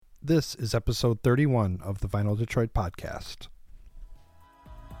This is episode 31 of the Vinyl Detroit podcast.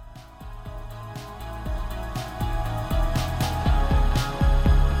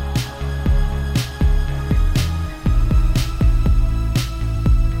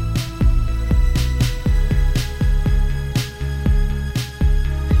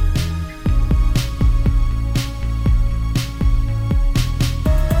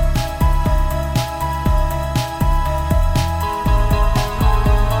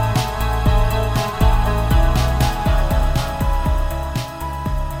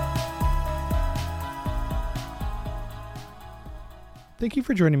 Thank you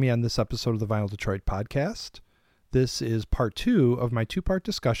for joining me on this episode of the Vinyl Detroit podcast. This is part 2 of my two-part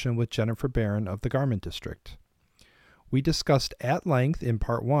discussion with Jennifer Barron of the Garment District. We discussed at length in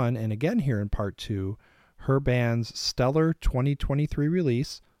part 1 and again here in part 2 her band's stellar 2023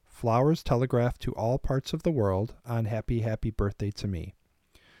 release, Flowers Telegraphed to All Parts of the World on Happy Happy Birthday to Me.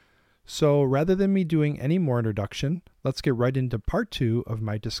 So rather than me doing any more introduction, let's get right into part 2 of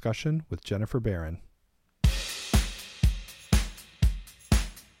my discussion with Jennifer Barron.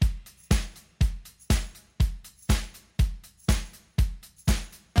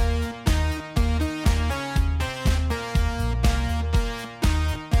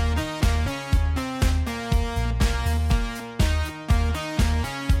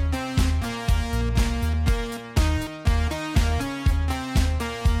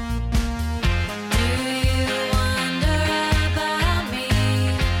 Do you wonder about me,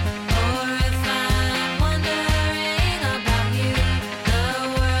 or if I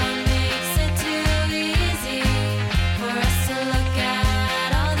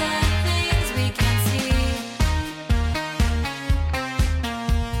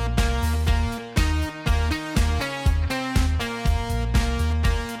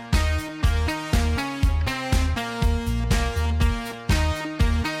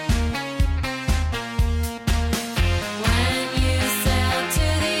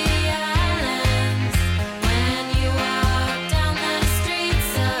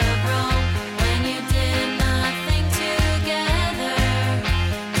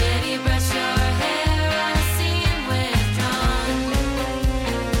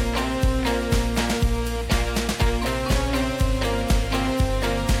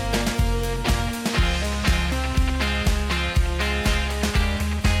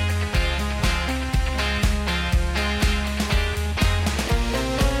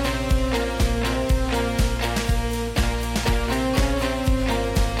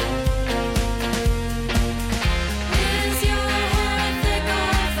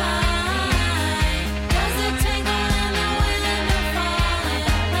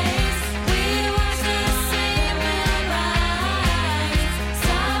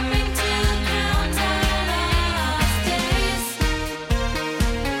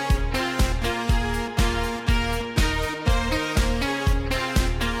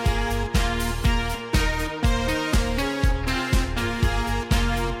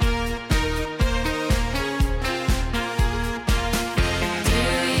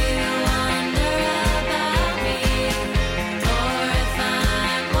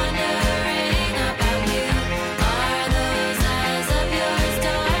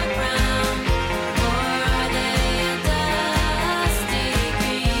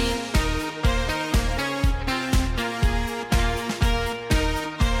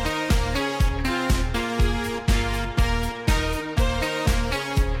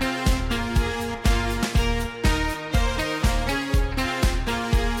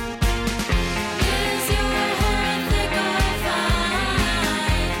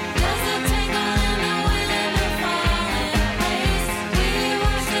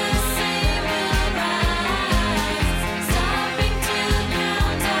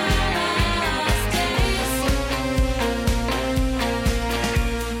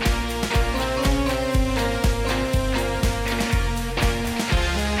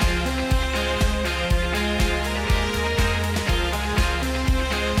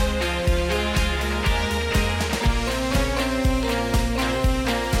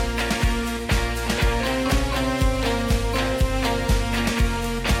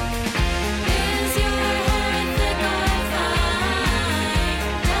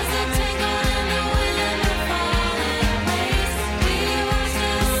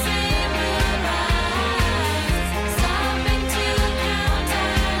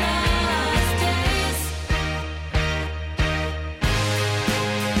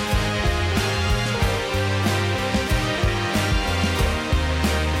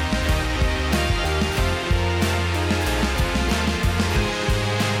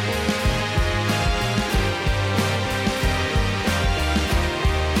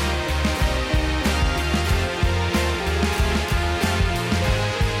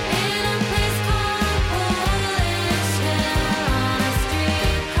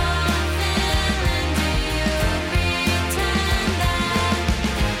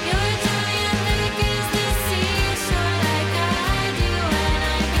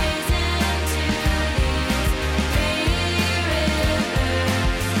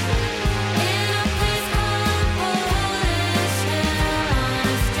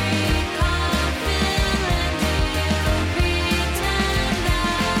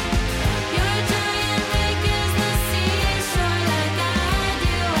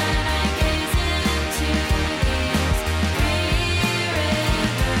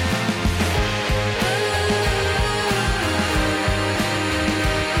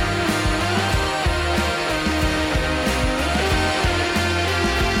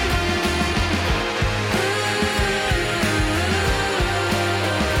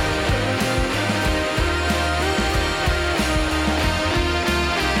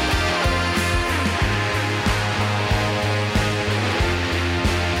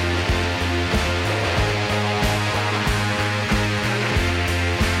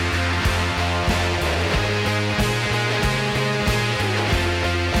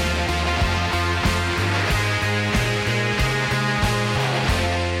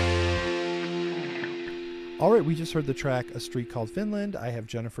All right, we just heard the track A Street Called Finland. I have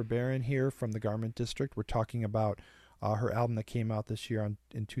Jennifer Barron here from the Garment District. We're talking about her album that came out this year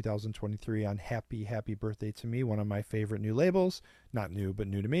in 2023 on Happy Happy Birthday to Me, one of my favorite new labels. Not new, but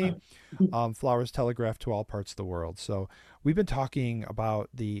new to me. Flowers Telegraphed to All Parts of the World. So we've been talking about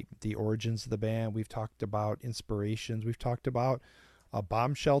the origins of the band. We've talked about inspirations. We've talked about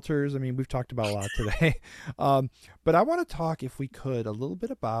bomb shelters. I mean, we've talked about a lot today. But I want to talk, if we could, a little bit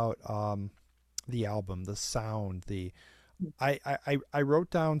about the album, the sound, I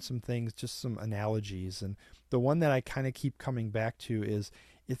wrote down some things, just some analogies, and the one that I kind of keep coming back to is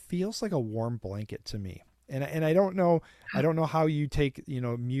it feels like a warm blanket to me. And I don't know how you take,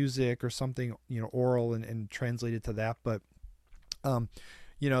 music or something, oral and translate it to that, but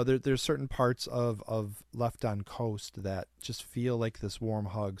there's certain parts of Left on Coast that just feel like this warm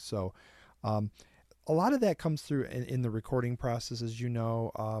hug. So a lot of that comes through in the recording process, as you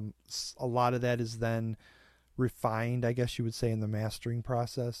know. A lot of that is then refined, I guess you would say, in the mastering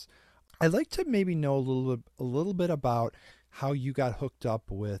process. I'd like to maybe know a little bit about how you got hooked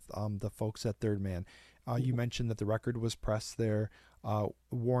up with the folks at Third Man. You mentioned that the record was pressed there.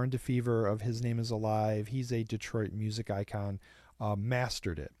 Warren DeFever of His Name Is Alive, he's a Detroit music icon,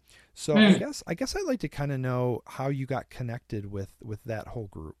 mastered it. So I guess I'd like to kind of know how you got connected with that whole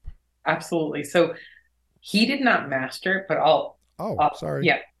group. Absolutely. So he did not master it, but sorry.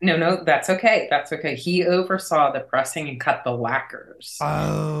 Yeah, no, that's okay. That's okay. He oversaw the pressing and cut the lacquers.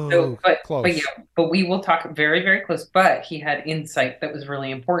 Oh, but close. yeah, but we will talk very, very close. But he had insight that was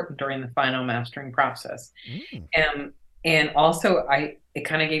really important during the final mastering process. And also it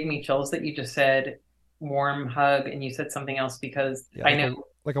kind of gave me chills that you just said warm hug, and you said something else because I know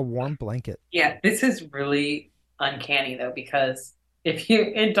like a warm blanket. Yeah, this is really uncanny though, because if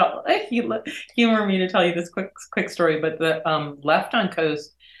you humor me to tell you this quick story, but the Left on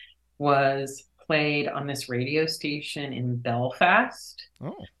Coast was played on this radio station in Belfast.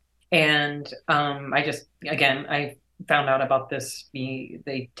 Oh. And I found out about this.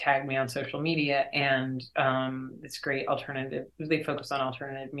 They tagged me on social media, and it's great alternative. They focus on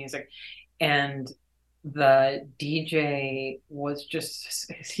alternative music, and the DJ was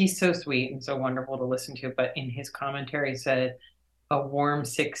he's so sweet and so wonderful to listen to. But in his commentary said, a warm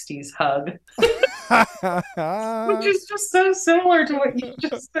 60s hug, which is just so similar to what you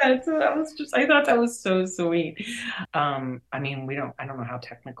just said. So I thought that was so sweet. I mean, I don't know how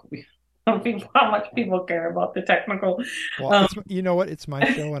technical how much people care about the technical. Well, you know what? It's my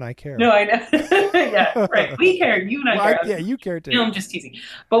show and I care. No, I know. Yeah, right. We care. You and I care. Yeah, you care too. I'm just teasing.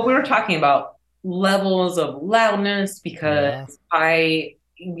 But we were talking about levels of loudness because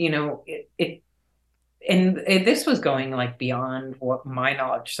this was going like beyond what my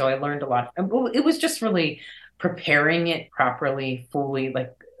knowledge. So I learned a lot. It was just really preparing it properly, fully,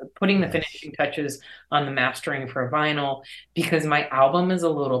 like putting the finishing touches on the mastering for vinyl, because my album is a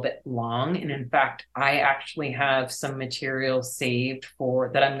little bit long. And in fact, I actually have some material saved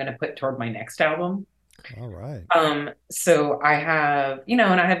that I'm going to put toward my next album. All right. So I have, and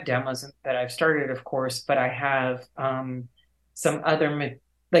I have demos that I've started, of course, but I have some other,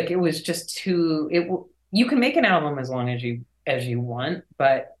 like it was just you can make an album as long as you want,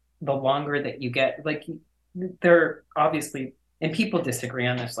 but the longer that you get, like they're obviously, and people disagree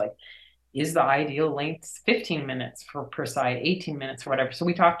on this, like, is the ideal length 15 minutes per side, 18 minutes or whatever. So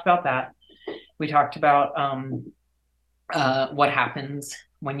we talked about that. We talked about what happens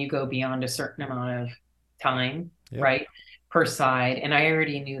when you go beyond a certain amount of time, right, per side. And I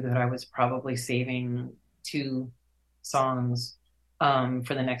already knew that I was probably saving 2 songs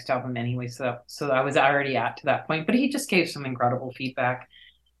for the next album anyway. So I was already to that point, but he just gave some incredible feedback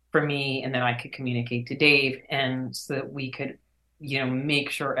for me, and then I could communicate to Dave, and so that we could,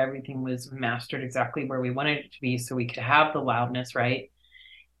 make sure everything was mastered exactly where we wanted it to be, so we could have the loudness, right?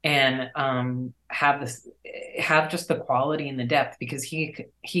 And have just the quality and the depth, because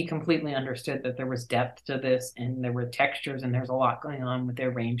he completely understood that there was depth to this, and there were textures, and there's a lot going on with the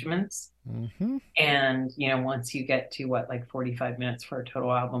arrangements. Mm-hmm. And once you get to like 45 minutes for a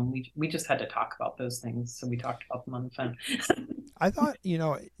total album, we just had to talk about those things, so we talked about them on the phone. I thought,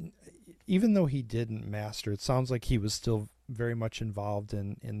 even though he didn't master, it sounds like he was still very much involved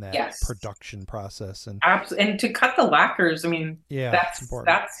in that production process. And absolutely, and to cut the lacquers, I mean,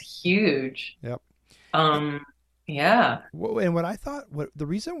 that's huge. Yep. Yeah. And the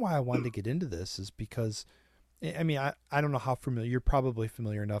reason why I wanted to get into this is because, I mean, I don't know how familiar, you're probably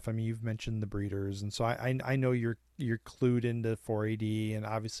familiar enough. I mean, you've mentioned the Breeders, and so I know you're clued into 4AD, and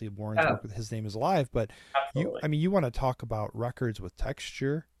obviously Warren's work with His Name Is Alive, but you want to talk about records with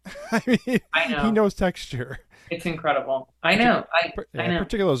texture I mean, I he know. knows texture. It's incredible. I Partic- know. I yeah, know.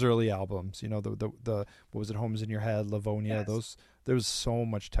 particularly those early albums. The what was it, Homes in Your Head, Livonia. Yes. Those there was so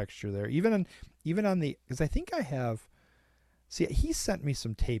much texture there. Even on the because I think I have. See, he sent me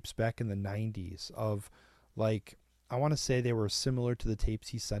some tapes back in the '90s of like I want to say they were similar to the tapes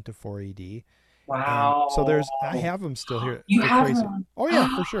he sent to 4AD. And so Wow. there's I have them still here. You They're have crazy. one. Oh yeah,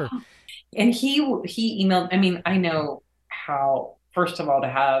 for sure. And he emailed, I mean, I know how, first of all, to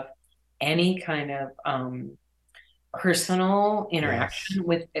have any kind of personal Yes. interaction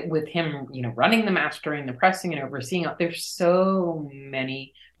with him, running the mastering, the pressing, and overseeing it. There's so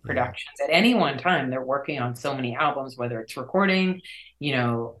many Yeah. productions at any one time. They're working on so many albums, whether it's recording, you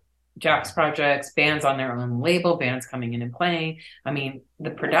know, Jack's projects, bands on their own label, bands coming in and playing. I mean,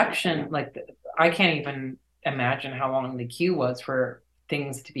 the production, I can't even imagine how long the queue was for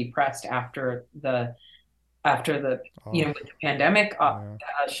things to be pressed after the Oh with the pandemic yeah.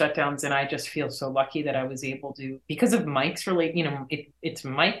 shutdowns. And I just feel so lucky that I was able to, because of Mike's it's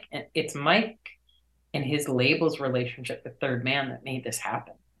Mike and his label's relationship with Third Man that made this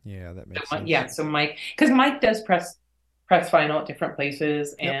happen. Yeah, that So makes sense. yeah, so Mike, because Mike does press vinyl at different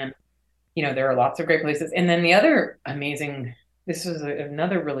places, Yep. and there are lots of great places. And then the other amazing, this is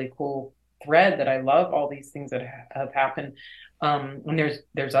another really cool thread that I love, all these things that have happened. And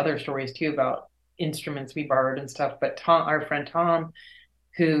there's other stories too about instruments we borrowed and stuff. But Tom, our friend Tom,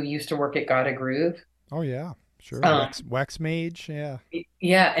 who used to work at Gotta Groove, Oh yeah. Sure. um, Wax Mage. Yeah.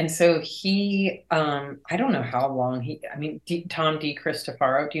 yeah, and so he, I don't know how long I mean, Tom D.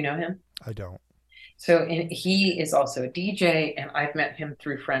 Cristofaro, do you know him? I don't. So he is also a DJ, and I've met him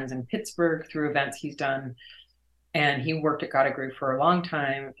through friends in Pittsburgh, through events he's done. And he worked at Gotta Groove for a long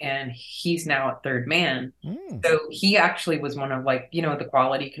time, and he's now at Third Man. Mm. So he actually was one of, the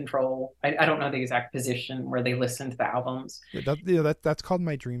quality control. I don't know the exact position where they listen to the albums. Yeah, that's called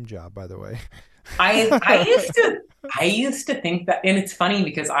my dream job, by the way. I used to think that, and it's funny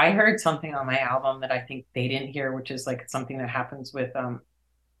because I heard something on my album that I think they didn't hear, which is like something that happens with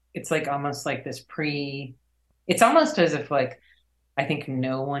it's like almost like this it's almost as if I think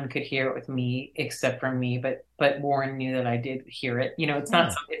no one could hear it with me except for me, but Warren knew that I did hear it. It's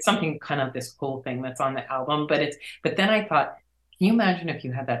not Oh it's something kind of this cool thing that's on the album, but then I thought, can you imagine if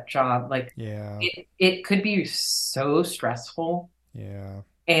you had that job? Like yeah, it could be so stressful. yeah,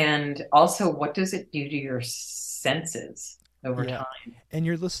 And also, what does it do to your senses over yeah. time? And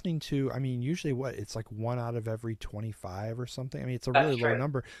you're listening to, I mean, usually what it's like one out of every 25 or something. I mean, it's a really That's low true.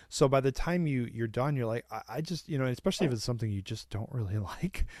 number. So by the time you're done, you're like, I just, especially if it's something you just don't really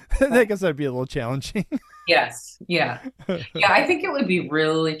like, I guess that'd be a little challenging. Yes. Yeah. Yeah, I think it would be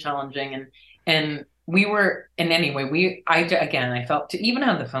really challenging, and we were, and anyway, again, I felt, to even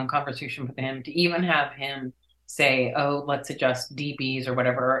have the phone conversation with him, to even have him say, "Oh, let's adjust dBs or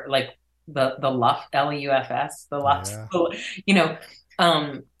whatever," like the LUF, LUFS, the LUFs, Yeah. you know,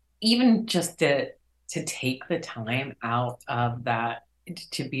 um, even just to take the time out of that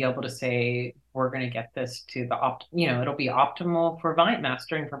to be able to say, we're going to get this to it'll be optimal for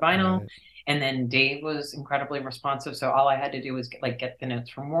mastering for vinyl. Right. And then Dave was incredibly responsive. So all I had to do was get the notes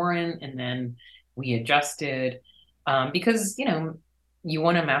from Warren, and then we adjusted, because you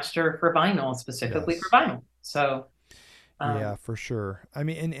want to master for vinyl, specifically for Yes. vinyl. So Yeah, um, for sure. I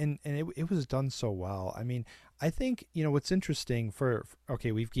mean, and it was done so well. I mean, I think, what's interesting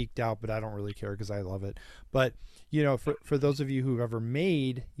okay, we've geeked out, but I don't really care because I love it. But, for those of you who've ever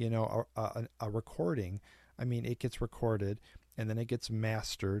made, a recording, I mean, it gets recorded and then it gets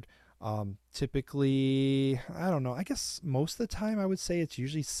mastered. Typically, I don't know, I guess most of the time I would say it's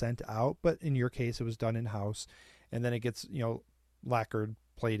usually sent out, but in your case, it was done in house and then it gets, lacquered,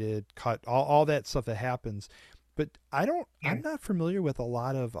 plated, cut, all that stuff that happens, but yeah, I'm not familiar with a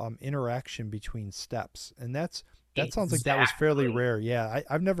lot of interaction between steps, and that sounds like that was fairly exactly. rare. Yeah,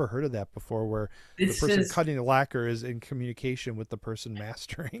 I've never heard of that before, where the This person is cutting the lacquer is in communication with the person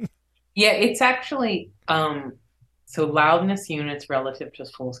mastering. Yeah, it's actually so loudness units relative to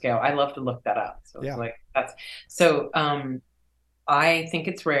full scale. I love to look that up. So it's Yeah. like that's so I think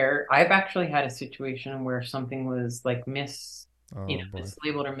it's rare. I've actually had a situation where something was like Oh boy.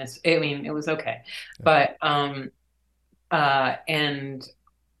 mislabeled or I mean, it was okay. Yep. But and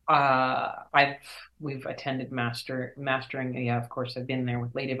I've we've attended mastering. Yeah, of course, I've been there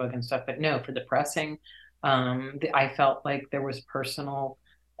with Ladybug and stuff. But no, for the pressing, I felt like there was personal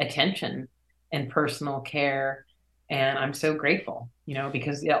attention and personal care, and I'm so grateful.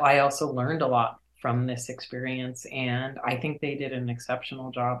 Because yeah, I also learned a lot from this experience, and I think they did an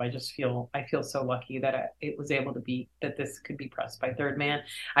exceptional job. I feel so lucky that it was able to be that this could be pressed by Third Man.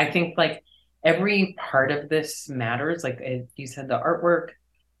 I think every part of this matters. Like you said, the artwork,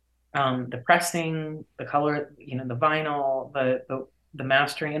 the pressing, the color, the vinyl, the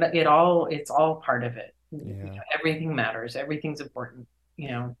mastering, it's all part of it. Yeah. Everything matters. Everything's important, you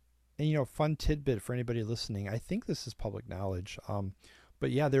know. And fun tidbit for anybody listening. I think this is public knowledge.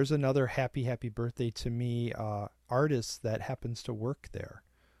 But yeah, there's another happy birthday to me artist that happens to work there.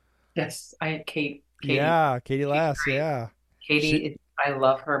 Yes, Katie, Yeah, Katie she's Lass. great. Yeah, she. I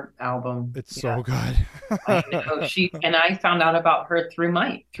love her album. It's Yeah, so good. I know and I found out about her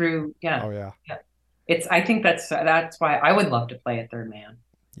yeah, Oh yeah. yeah. I think that's why I would love to play at Third Man.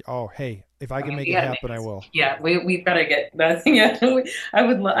 Oh hey, if I I can mean, make it happen, I will. we've got to get that thing. Yeah,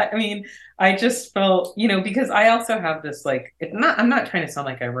 I mean, I just felt, because I also have this like, I'm not trying to sound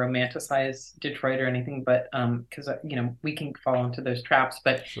like I romanticize Detroit or anything, but because we can fall into those traps.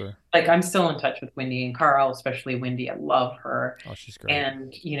 But Sure. like, I'm still in touch with Wendy and Carl, especially Wendy. I love her, Oh, she's great.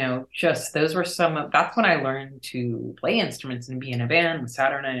 and just those were that's when I learned to play instruments and be in a band with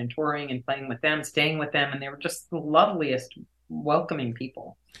Saturday Night and touring and playing with them, staying with them, and they were just the loveliest, welcoming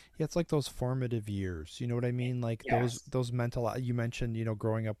people. Yeah, it's like those formative years. You know what I mean? Like those Yes. those mental. You mentioned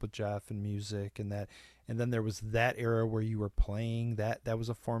growing up with Jeff and music and that, and then there was that era where you were playing. That was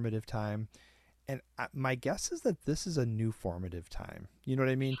a formative time. And my guess is that this is a new formative time. You know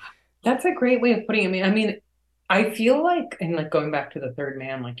what I mean? That's a great way of putting it. I mean, I feel like, and like going back to the Third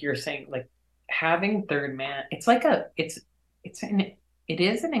Man, like you're saying, like having Third Man, it's an, it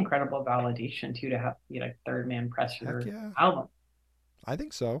is an incredible validation too to have, Third Man press Heck your yeah, album. I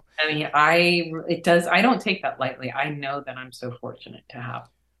think so. I mean, I don't take that lightly. I know that I'm so fortunate to have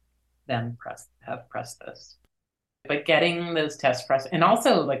pressed this. But getting those test press, and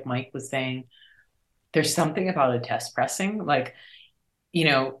also like Mike was saying, there's something about a test pressing, like,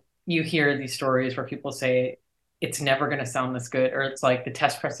 you hear these stories where people say it's never going to sound this good, or it's like the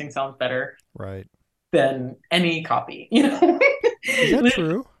test pressing sounds better Right. than any copy. Is that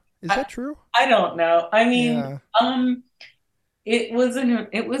true? Is I, that true? I don't know. I mean, Yeah. it was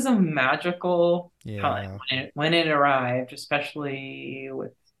a magical time Yeah. when it arrived, especially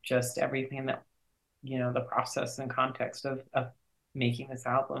with just everything that, the process and context of making this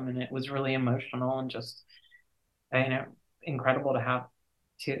album. And it was really emotional and just, incredible to have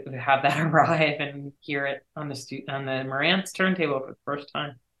that arrive and hear it on on the Marantz turntable for the first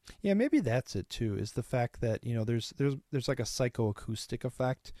time. Yeah, maybe that's it too. Is the fact that there's like a psychoacoustic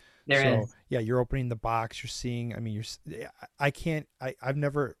effect. There So is. yeah, you're opening the box. You're seeing. I mean, I can't. I've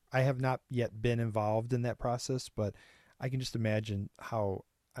never. I have not yet been involved in that process, but I can just imagine how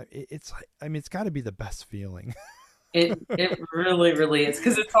it's. I mean, it's got to be the best feeling. It really, really is.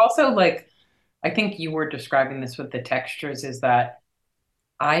 Because it's also like, I think you were describing this with the textures, is that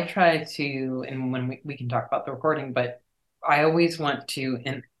I try to, and when we can talk about the recording, but I always want to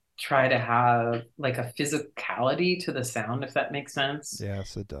and try to have like a physicality to the sound, if that makes sense.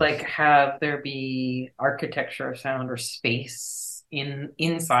 Yes, it Like does. have there be architecture of sound or space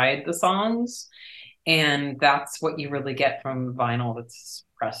inside the songs. And that's what you really get from vinyl that's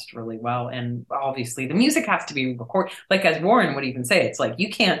pressed really well. And obviously the music has to be recorded. Like as Warren would even say, it's like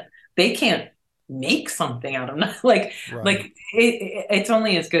they can't make something out of nothing. Right. It's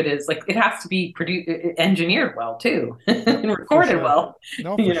only as good as, like, it has to be produced, engineered well too, Yep. and For recorded sure. well,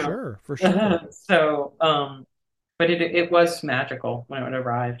 No, for you know. sure. For sure. So, but it was magical when it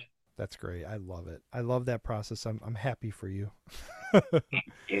arrived. That's great. I love it. I love that process. I'm happy for you.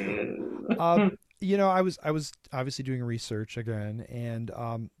 Uh, Yeah. I was obviously doing research again, and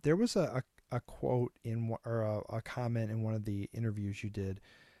there was a quote or a comment in one of the interviews you did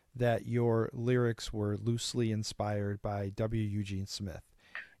that your lyrics were loosely inspired by W. Eugene Smith.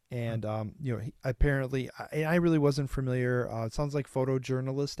 And apparently, I really wasn't familiar. It sounds like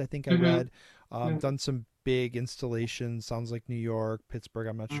photojournalist. I think I Mhm. read, done some big installations. Sounds like New York, Pittsburgh.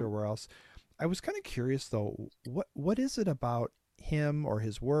 I'm not sure Mhm. where else. I was kind of curious though. What is it about him or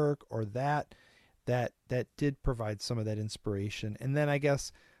his work or that did provide some of that inspiration? And then I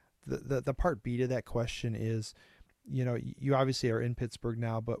guess the part B to that question is, you obviously are in Pittsburgh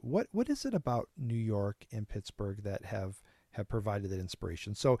now, but what is it about New York and Pittsburgh that have provided that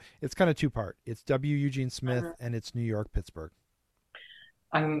inspiration? So it's kind of two part. It's W. Eugene Smith and it's New York, Pittsburgh.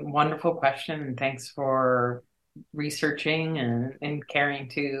 Wonderful question, and thanks for researching and caring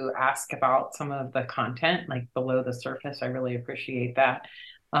to ask about some of the content like below the surface. I really appreciate that.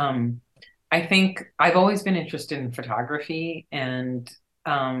 Um, I think I've always been interested in photography, and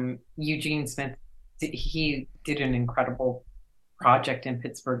Eugene Smith, he did an incredible project in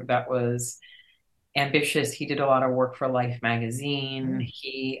Pittsburgh that was ambitious. He did a lot of work for Life magazine. Hmm.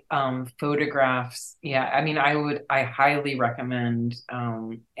 He photographs. Yeah, I mean, I highly recommend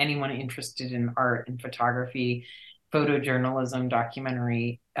anyone interested in art and photography. photojournalism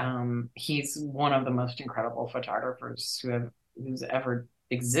documentary. He's one of the most incredible photographers who's ever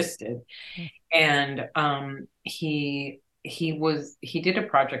existed. Hmm. And he did a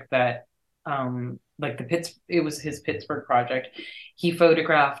project that like it was his Pittsburgh project. He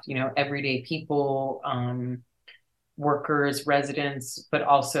photographed, everyday people, workers, residents, but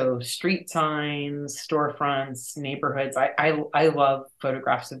also street signs, storefronts, neighborhoods. I love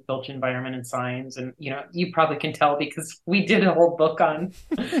photographs of built environment and signs, and you probably can tell because we did a whole book on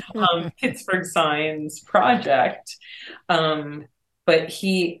Pittsburgh Signs project. Um, but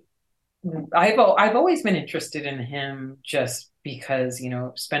I've always been interested in him just because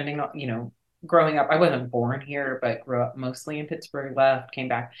growing up, I wasn't born here, but grew up mostly in Pittsburgh. Left, came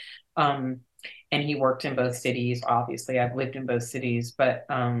back. Um, and he worked in both cities. Obviously, I've lived in both cities, but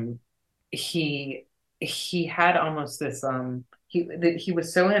he he had almost this he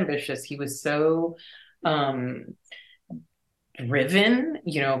was so ambitious. He was so um, driven,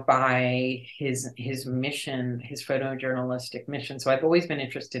 by his mission, his photojournalistic mission. So I've always been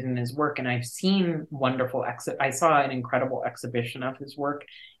interested in his work, and I've seen I saw an incredible exhibition of his work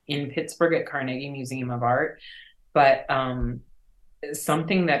in Pittsburgh at Carnegie Museum of Art. But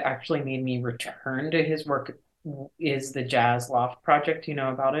something that actually made me return to his work is the Jazz Loft project. You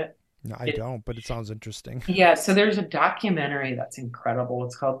know about it? No, I It, don't, but it sounds interesting. yeah, so there's a documentary that's incredible.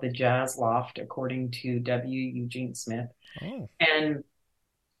 It's called The Jazz Loft, according to W. Eugene Smith. Oh, And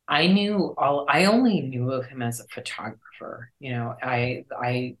I only knew of him as a photographer.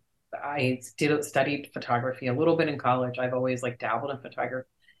 I studied photography a little bit in college. I've always like dabbled in photography.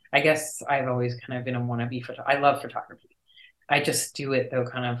 I guess I've always kind of been a wannabe I love photography. I just do it though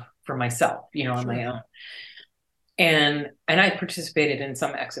kind of for myself, on my sure. own. And I participated in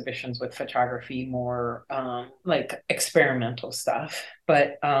some exhibitions with photography, more like experimental stuff.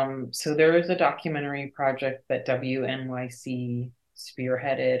 But so there is a documentary project that WNYC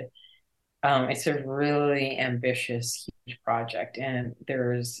spearheaded. It's a really ambitious, huge project, and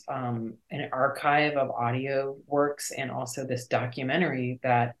there's an archive of audio works and also this documentary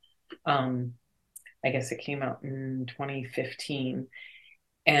that um, I guess it came out in 2015,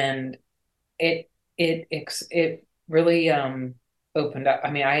 and it it really opened up.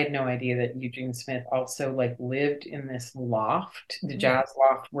 I mean, I had no idea that Eugene Smith also like lived in this loft, the Hmm. jazz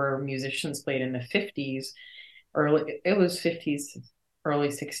loft where musicians played in the 50s, it was 50s,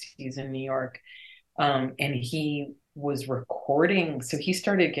 early 60s in New York. And he was recording, so he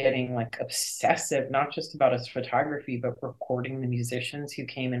started getting like obsessive, not just about his photography, but recording the musicians who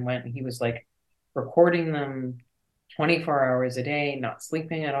came and went. And he was like recording them 24 hours a day, not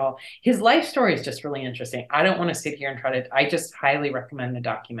sleeping at all. His life story is just really interesting. I don't want to sit here and I just highly recommend the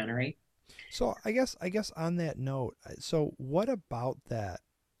documentary. So I guess on that note, so what about that?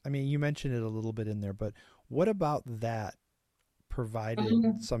 I mean, you mentioned it a little bit in there, but what about that provided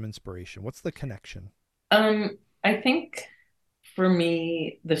Um, some inspiration? What's the connection? I think for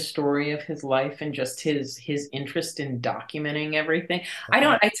me, the story of his life and just his interest in documenting everything.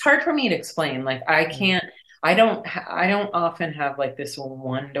 Okay. It's hard for me to explain. Like Yeah. I don't often have like this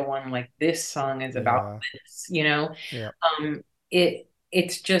one-to-one, like this song is about Yeah. this. Yeah.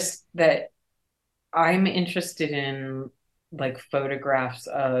 It's just that I'm interested in like photographs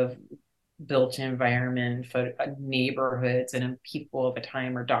of built environment, neighborhoods, and people of a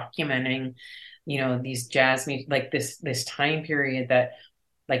time are documenting, these jazz music, like this time period that,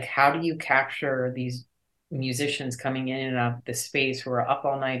 like, how do you capture these musicians coming in and out of the space who are up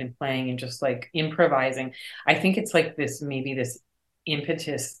all night and playing and just like improvising? I think it's like this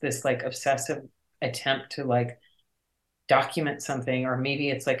impetus, this like obsessive attempt to like document something, or maybe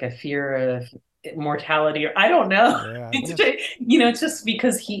it's like a fear of mortality, or I don't know. Yeah. It's Yeah. just, it's just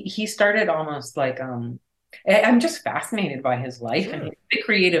because he started almost like I'm just fascinated by his life and Sure. the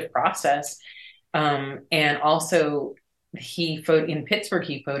creative process. And also in Pittsburgh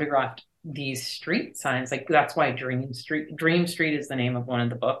he photographed these street signs, like that's why Dream Street is the name of one of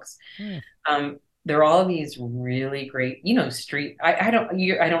the books. Hmm. um there are all these really great, street, I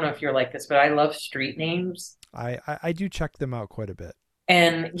don't know if you're like this, but I love street names. I do check them out quite a bit.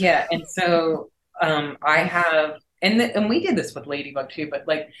 And yeah, and so I have, and we did this with Ladybug too, but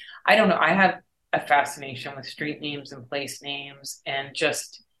like I don't know, I have a fascination with street names and place names and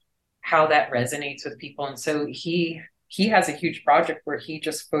just how that resonates with people. And so he has a huge project where he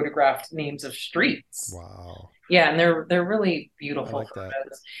just photographed names of streets. Wow. Yeah, and they're really I beautiful like that.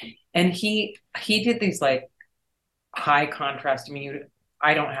 photos. And he did these like high contrast. I mean,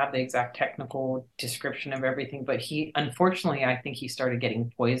 I don't have the exact technical description of everything, but unfortunately, I think he started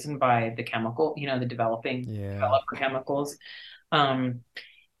getting poisoned by the chemical, the Yeah. developer chemicals. Um,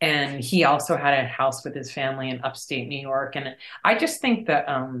 and he also had a house with his family in upstate New York. And I just think that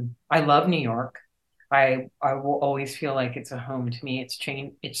I love New York. I will always feel like it's a home to me.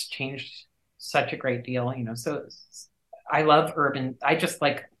 It's changed such a great deal, So I love urban. I just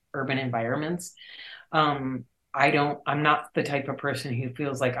like urban environments. Um, I'm not the type of person who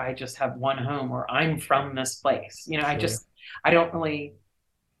feels like I just have one home or I'm from this place. Sure. I don't really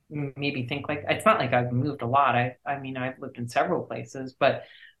maybe think like it's not like I've moved a lot. I mean I've lived in several places, but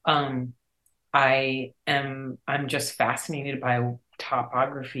um I'm just fascinated by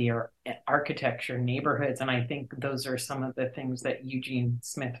topography or architecture, neighborhoods, and I think those are some of the things that Eugene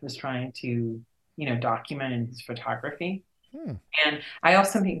Smith was trying to, document in his photography. Hmm. And I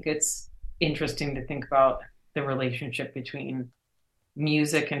also think it's interesting to think about the relationship between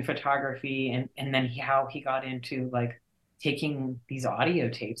music and photography and then how he got into like taking these audio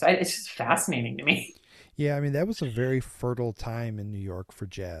tapes. It's just fascinating to me. Yeah, I mean that was a very fertile time in New York for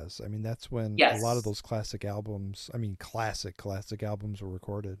jazz. I mean that's when a lot of Yes. those classic albums, I mean classic albums were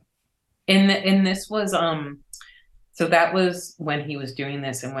recorded. And this was so that was when he was doing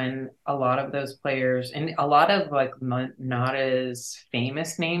this and when a lot of those players and a lot of like not as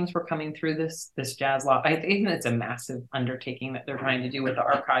famous names were coming through this jazz law. I think it's a massive undertaking that they're trying to do with the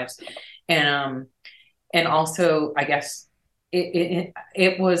archives. And and also I guess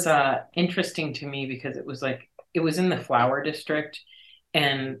it was interesting to me because it was like it was in the Flower District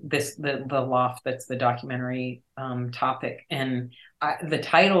and the loft that's the documentary topic and the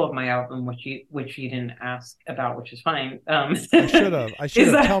title of my album which you didn't ask about, which is fine, I should have. I should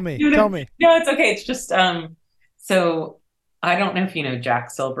is have. that Tell me. Tell me. no, it's okay, it's just so I don't know if you know Jack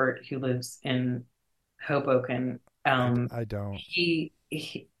Silbert, who lives in Hoboken. I don't.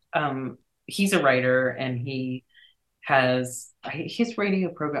 He's a writer and he has his radio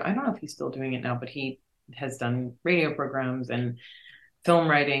program. I don't know if he's still doing it now, but he has done radio programs and film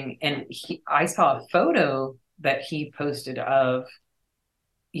writing. And I saw a photo that he posted of,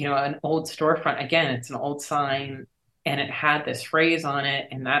 an old storefront. Again, it's an old sign and it had this phrase on it.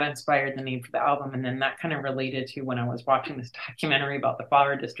 And that inspired the name for the album. And then that kind of related to when I was watching this documentary about the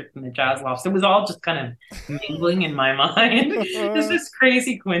Flower District and the Jazz Lofts. It was all just kind of mingling in my mind. It's this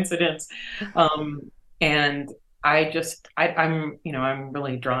crazy coincidence. And I'm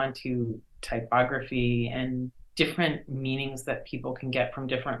really drawn to typography and different meanings that people can get from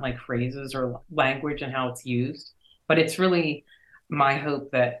different like phrases or language and how it's used. But it's really my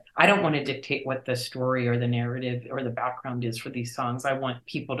hope that I don't want to dictate what the story or the narrative or the background is for these songs. I want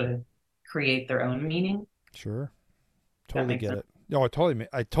people to create their own meaning. Sure. If that Totally makes get sense. it. No, it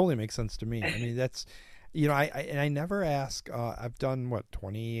totally makes sense to me. I mean, that's, I never ask. I've done what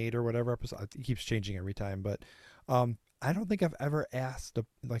 28 or whatever episodes. It keeps changing every time, but I don't think I've ever asked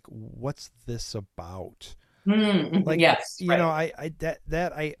like, what's this about? Like, Yes, right.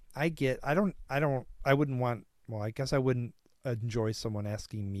 I get. I wouldn't want. Well, I guess I wouldn't enjoy someone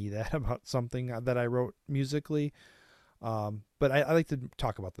asking me that about something that I wrote musically. But I like to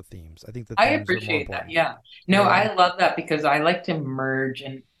talk about the themes. I think the I themes are more appreciate that. important. Yeah. No, Yeah. I love that because I like to merge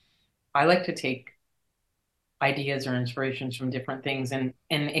and I like to take ideas or inspirations from different things and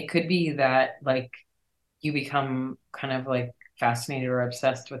it could be that like you become kind of like fascinated or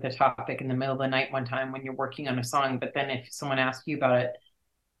obsessed with a topic in the middle of the night one time when you're working on a song, but then if someone asks you about it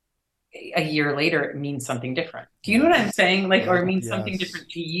a year later, it means something different. Do you know what I'm Yes. saying? Like, or it Yep. means something Yes. different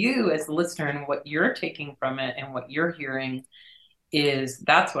to you as the listener, and what you're taking from it and what you're hearing is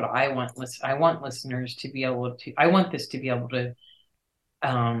that's what I want. I want listeners to be able to. I want this to be able to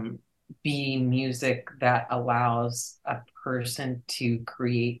um, be music that allows a person to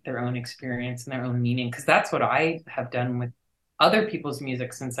create their own experience and their own meaning. Because that's what I have done with other people's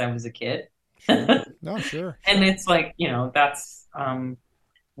music since I was a kid. Sure. No, sure, And sure. it's like, that's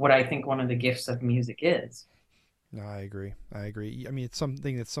what I think one of the gifts of music is. No, I agree. I agree. I mean, it's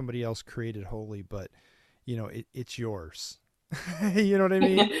something that somebody else created wholly, but it's yours. You know what I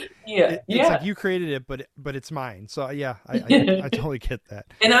mean? Yeah, It's like yeah. you created it, but it's mine. So yeah, I And totally get that.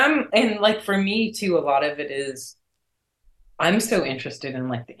 like for me too, a lot of it is I'm so interested in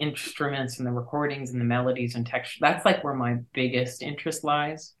like the instruments and the recordings and the melodies and texture. That's like where my biggest interest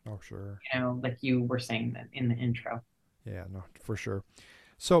lies, Oh, sure. like you were saying that in the intro. Yeah, no, for sure.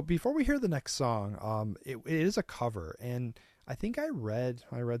 So before we hear the next song, it is a cover, and I think I read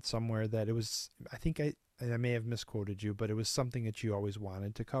somewhere that it was. I may have misquoted you, but it was something that you always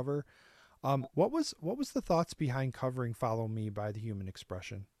wanted to cover. What was the thoughts behind covering "Follow Me" by the Human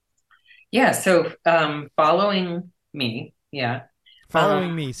Expression? Yeah, so following me, yeah. Um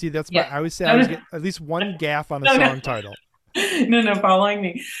Following me. See, that's my. yeah. I always say I No, always no, get at least one gaff on a no, no. song title. No, no, following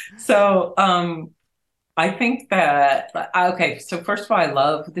me. So I think that okay, so first of all, I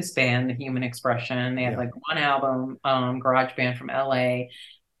love this band, The Human Expression. They had Yeah. like one album, garage band from LA.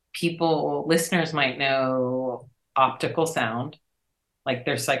 Listeners might know Optical Sound, like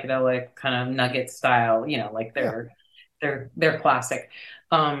their psychedelic kind of nugget style, like Yeah. their classic.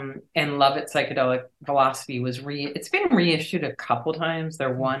 And Love It Psychedelic Velocity it's been reissued a couple times.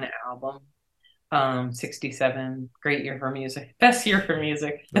 Their Hmm. one album, 67, great year for music, best year for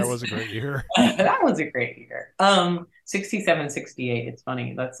music. That was a great year. That was a great year. 67, 68. It's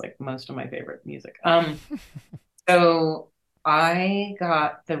funny. That's like most of my favorite music. So I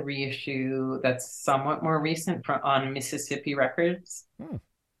got the reissue that's somewhat more recent from on Mississippi Records, Hmm.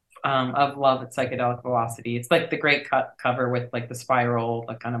 of Love at Psychedelic Velocity. It's like the great cover with like the spiral,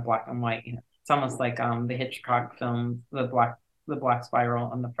 the kind of black and white. It's almost like the Hitchcock film, the black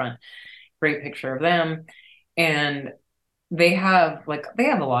spiral on the front. Great picture of them. And they have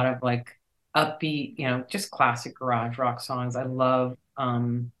a lot of like upbeat, just classic garage rock songs. I love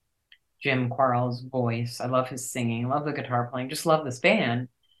Jim Quarles' voice. I love his singing. I love the guitar playing. Just love this band,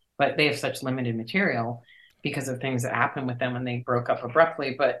 but they have such limited material because of things that happened with them when they broke up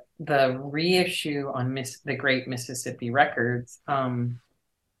abruptly. But the reissue on the Great Mississippi Records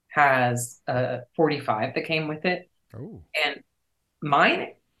has a 45 that came with it, Oh. and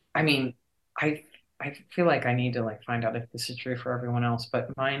mine. I mean, I I feel like I need to like find out if this is true for everyone else,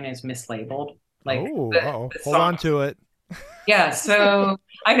 but mine is mislabeled. Like Oh. the Oh. the Hold song. on to it. Yeah, so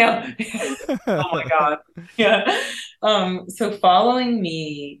I know. Oh my God. Yeah. So Following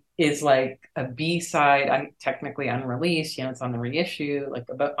Me is like a B-side, I technically unreleased, it's on the reissue, like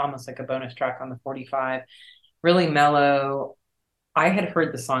almost like a bonus track on the 45. Really mellow. I had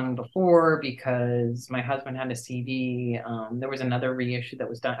heard the song before because my husband had a CD. There was another reissue that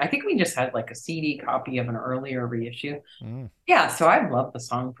was done. I think we just had like a CD copy of an earlier reissue. Mm. Yeah, so I've loved the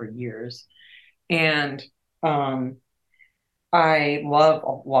song for years. And um I love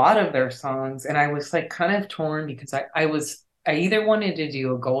a lot of their songs, and I was like kind of torn because I either wanted to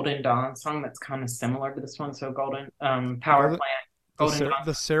do a Golden Dawn song that's kind of similar to this one, so The Power golden, Plant, Golden Dawn.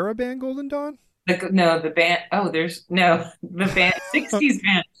 the Sarah band Golden Dawn. No, the band. Oh, there's no the band 60s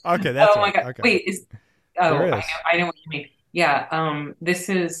band. Okay, that's Oh my right. God. Okay, Wait, is there oh is. I know what you mean. Yeah, this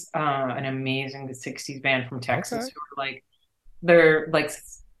is an amazing the 60s band from Texas Okay. who are like they're like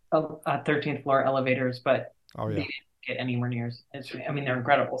 13th floor elevators, but Oh they yeah. didn't get anywhere near I mean, they're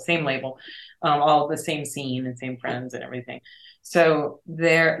incredible. Same label, all the same scene and same friends and everything. So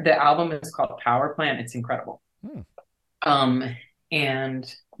the album is called Power Plant. It's incredible. Hmm. Um,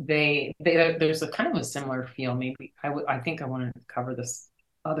 and there's a kind of a similar feel. Maybe I think I want to cover this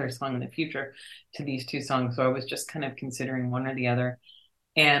other song in the future to these two songs. So I was just kind of considering one or the other.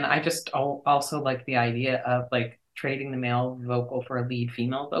 And I just also like the idea of like trading the male vocal for a lead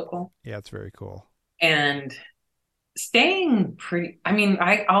female vocal Yeah, it's very cool. and staying pretty. I mean,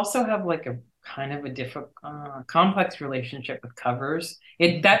 I also have like a kind of a difficult, complex relationship with covers.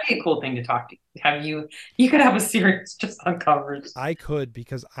 That'd be a cool thing to talk to. You could have a series just on covers. I could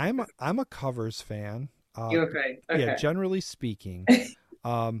because I'm a covers fan. You okay? Yeah, Okay. generally speaking.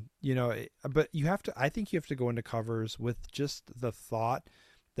 But you have to. I think you have to go into covers with just the thought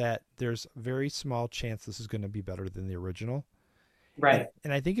that there's very small chance this is going to be better than the original. And Right.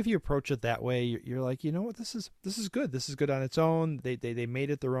 and I think if you approach it that way, you're like, you know what, this is good. This is good on its own. They made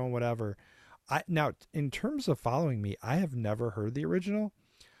it their own, whatever. I now in terms of Following Me, I have never heard the original.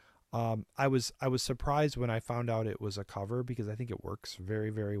 I was surprised when I found out it was a cover because I think it works very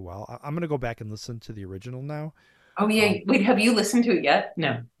very well. I'm gonna go back and listen to the original now. Oh yeah. Um, Wait, have you listened to it yet?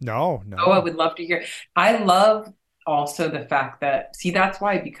 No. no, Oh, I no, would love to hear. I love also the fact that, see, that's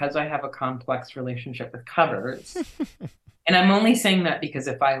why, because I have a complex relationship with covers. And I'm only saying that because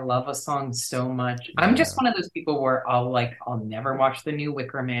if I love a song so much, I'm just yeah, one of those people where I'll never watch the new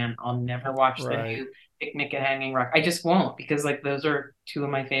Wicker Man. I'll never watch the right, new Picnic at Hanging Rock. I just won't because like those are two of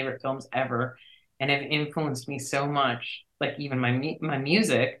my favorite films ever and have influenced me so much. Like even my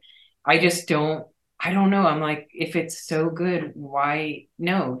music, I don't know. I'm like, if it's so good, why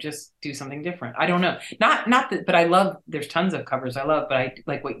no? Just do something different. I don't know. Not that, but I love. There's tons of covers I love, but I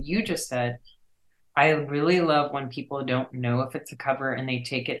like what you just said. I really love when people don't know if it's a cover and they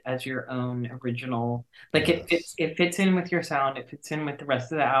take it as your own original. Like yes, it fits in with your sound, it fits in with the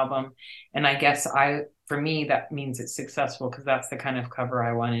rest of the album. And I guess for me that means it's successful because that's the kind of cover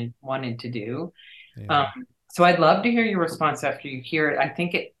I wanted to do. Um, yeah, so I'd love to hear your response after you hear it. I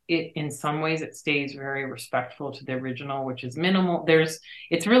think it in some ways it stays very respectful to the original, which is minimal.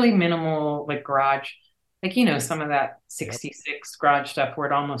 It's really minimal, like garage, like some of that yep, 66 garage stuff where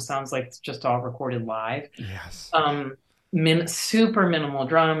it almost sounds like it's just all recorded live. yes, Um, super minimal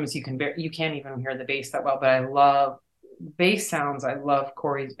drums. You can't even hear the bass that well, but I love bass sounds. I love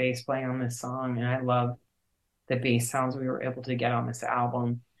Corey's bass playing on this song, and I love the bass sounds we were able to get on this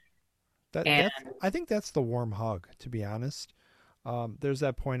album. And That's I think that's the warm hug, to be honest. There's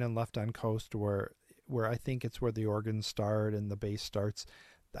that point on Left on Coast where I think it's where the organs start and the bass starts.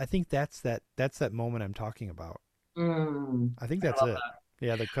 I think that's that moment I'm talking about. I think I that's love it. that.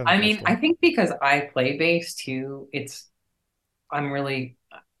 Yeah, the kind of I first mean, I one. think because I play bass too, I'm really,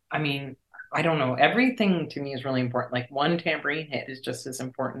 I mean, I don't know. Everything to me is really important. Like one tambourine hit is just as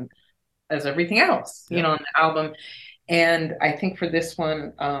important as everything else, Yep. on the album. And I think for this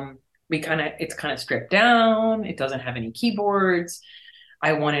one, it's kind of stripped down. It doesn't have any keyboards.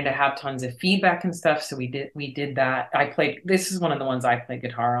 I wanted to have tons of feedback and stuff, so we did that. This is one of the ones I play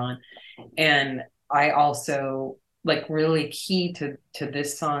guitar on, and I also like really key to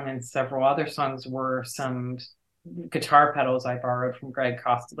this song and several other songs were some guitar pedals I borrowed from Greg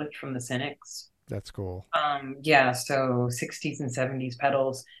Kostelich from the Cynics. That's cool. Yeah, so 60s and 70s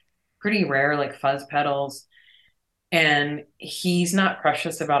pedals, pretty rare, like fuzz pedals. And he's not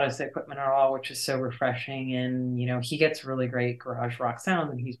precious about his equipment at all, which is so refreshing. And, he gets really great garage rock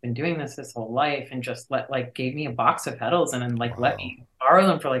sounds, and he's been doing this his whole life and just gave me a box of pedals and then let Wow. me borrow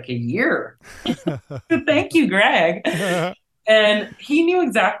them for like a year. Thank you, Greg. And he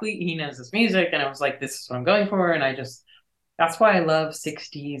knows this music. And I was like, this is what I'm going for. And that's why I love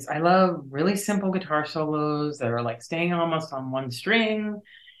 60s. I love really simple guitar solos that are like staying almost on one string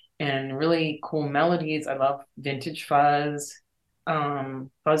and really cool melodies. I love vintage fuzz,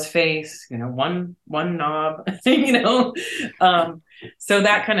 fuzz face, one knob, So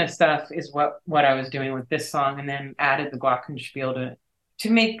that kind of stuff is what I was doing with this song, and then added the glockenspiel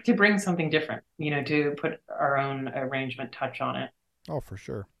to bring something different, to put our own arrangement touch on it. Oh, for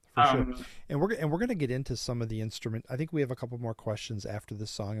sure. For sure. Um, And we're going to get into some of the instrument. I think we have a couple more questions after this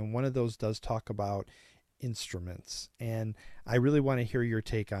song, and one of those does talk about instruments, and I really want to hear your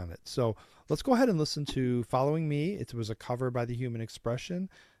take on it. So let's go ahead and listen to Following Me. It was a cover by the Human Expression,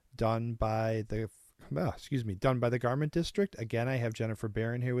 done by done by the Garment District. Again, I have Jennifer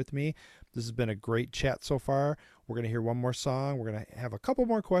Barron here with me. This has been a great chat so far. We're going to hear one more song, we're going to have a couple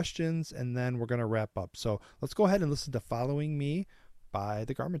more questions, and then we're going to wrap up. So let's go ahead and listen to Following Me by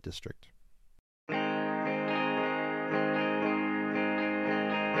the Garment District.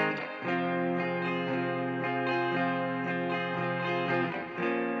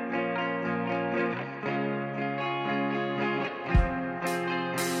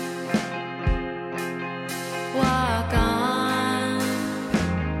 Walk on,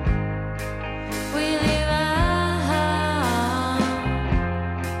 we leave our home.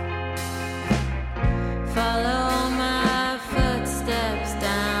 Follow my footsteps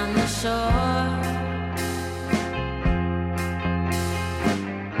down the shore.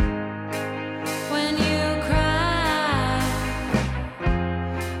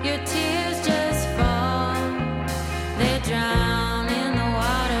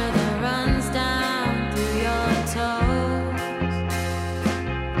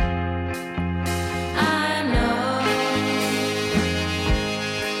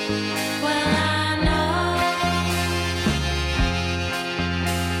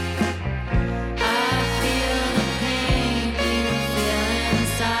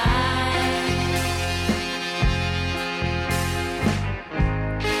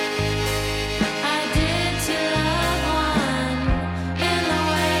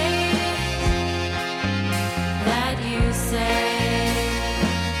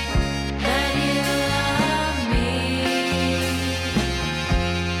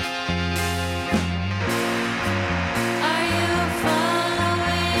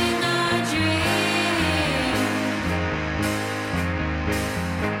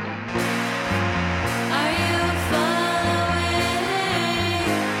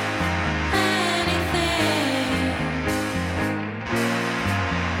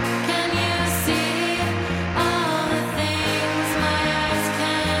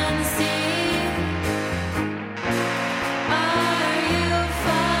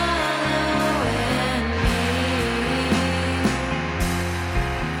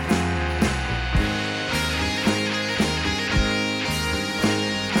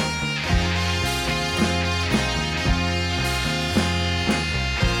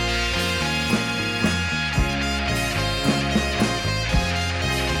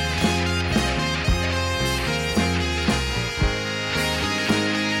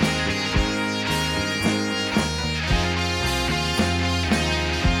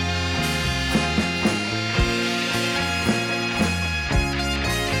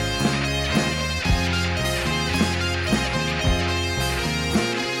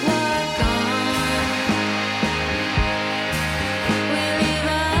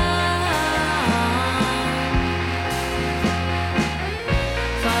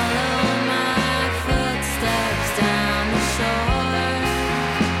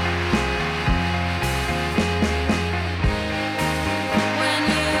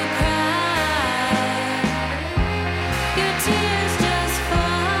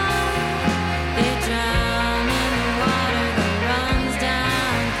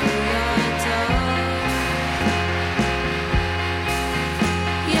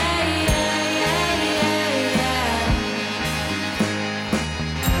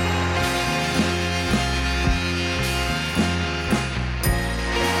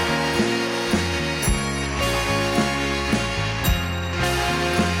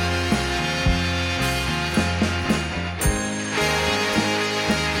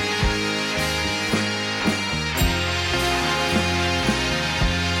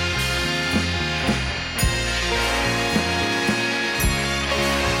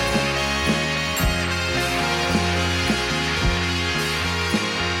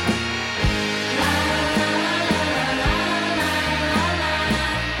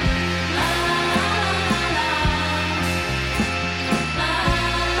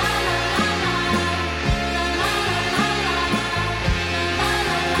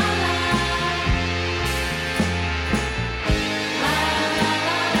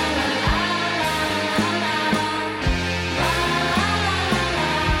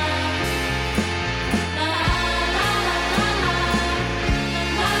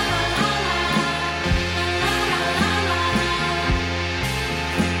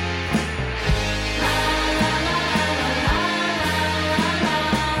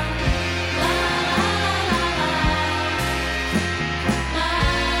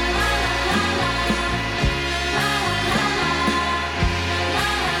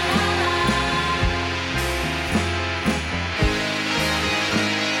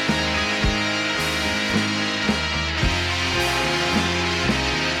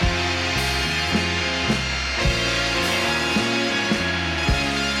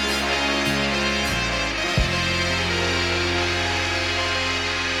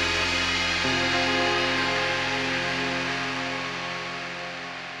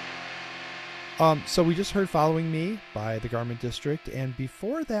 So we just heard Following Me by the Garment District, and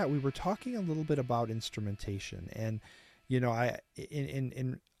before that we were talking a little bit about instrumentation. And I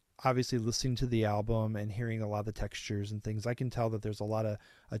in obviously listening to the album and hearing a lot of the textures and things, I can tell that there's a lot of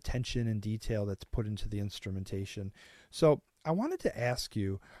attention and detail that's put into the instrumentation. So I wanted to ask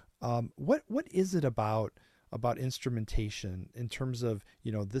you, what is it about instrumentation in terms of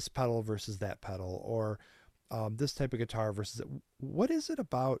this pedal versus that pedal, or this type of guitar versus what is it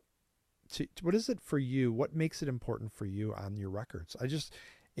about what is it for you? What makes it important for you on your records?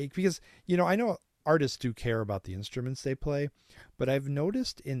 Because I know artists do care about the instruments they play, but I've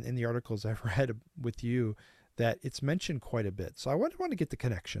noticed in the articles I've read with you that it's mentioned quite a bit. So I want to get the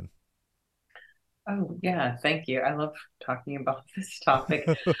connection. Oh, yeah, thank you. I love talking about this topic.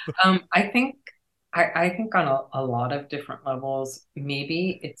 I think I think on a lot of different levels,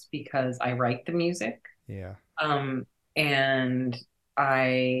 maybe it's because I write the music. Yeah. Um, and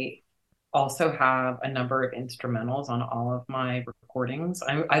I also have a number of instrumentals on all of my recordings.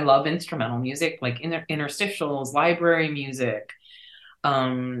 I love instrumental music, like interstitials, library music,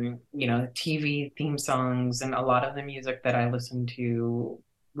 TV theme songs, and a lot of the music that I listen to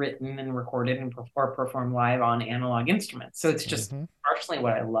written and recorded and or performed live on analog instruments. So it's just Mm-hmm. partially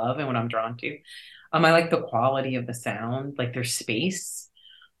what I love and what I'm drawn to. I like the quality of the sound, like there's space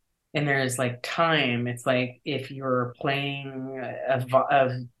and there's like time. It's like if you're playing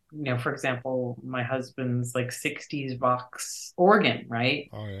for example, my husband's like 60s Vox organ, right?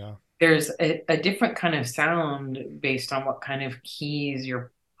 Oh yeah. There's a different kind of sound based on what kind of keys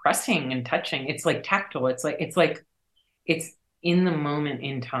you're pressing and touching. It's like tactile. It's in the moment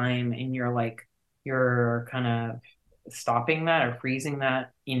in time, and you're kind of stopping that or freezing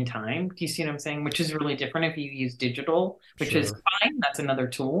that in time. Do you see what I'm saying? Which is really different if you use digital, which is Sure. fine. That's another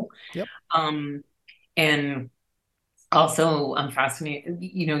tool. Yep. Um, and also, I'm fascinated.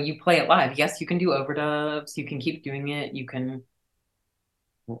 You play it live. Yes, you can do overdubs. You can keep doing it. You can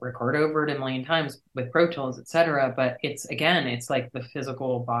record over it a million times with Pro Tools, etc. But it's like the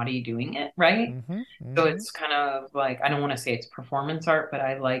physical body doing it, right? Mm-hmm. So Mm-hmm. it's kind of like I don't want to say it's performance art, but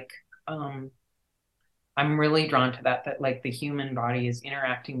um I'm really drawn to that like the human body is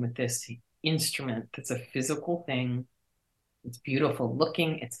interacting with this instrument that's a physical thing. It's beautiful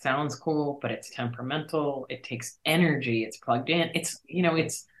looking, it sounds cool, but it's temperamental, it takes energy, it's plugged in. It's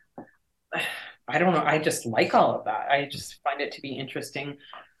I don't know, I just like all of that. I just find it to be interesting,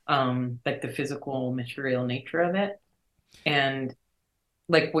 like the physical material nature of it. And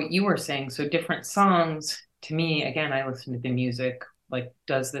like what you were saying, so different songs to me, again, I listen to the music, like,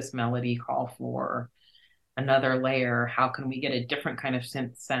 does this melody call for another layer? How can we get a different kind of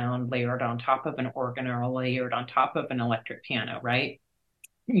synth sound layered on top of an organ or layered on top of an electric piano, right?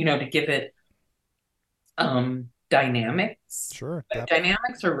 To give it dynamics. Sure. Like, Depth.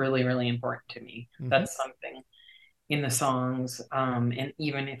 dynamics are really, really important to me. Mm-hmm. That's something in the songs. And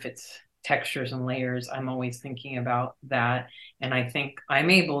even if it's textures and layers, I'm always thinking about that. And I think I'm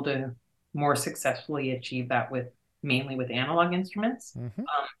able to more successfully achieve that with mainly with analog instruments. Mm-hmm.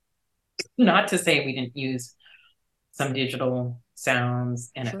 Not to say we didn't use some digital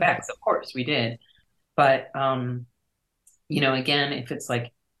sounds and Sure. effects, of course we did. But again, if it's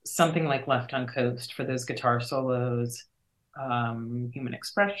like something like Left on Coast for those guitar solos, Human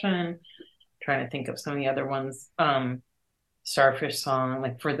Expression, trying to think of some of the other ones. Starfish Song,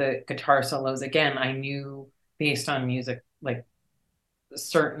 like for the guitar solos, again, I knew based on music, like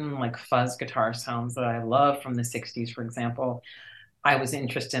certain like fuzz guitar sounds that I love from the 60s, for example. I was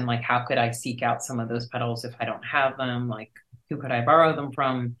interested in like how could I seek out some of those pedals if I don't have them? Like who could I borrow them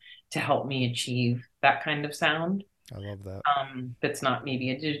from to help me achieve that kind of sound? I love that. That's not maybe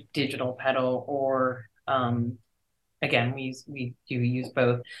a digital pedal or again, we do use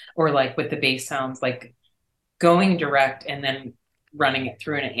both, or like with the bass sounds, like going direct and then running it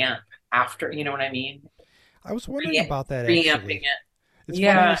through an amp after, you know what I mean? I was wondering about that Reamping actually. it. It's funny.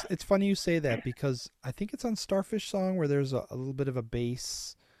 Yeah. It's funny you say that because I think it's on Starfish Song where there's a little bit of a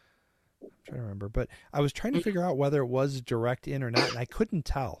bass. I'm trying to remember, but I was trying to figure out whether it was direct in or not, and I couldn't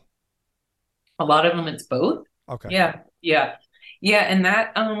tell. A lot of them it's both. Okay. Yeah. Yeah. Yeah. And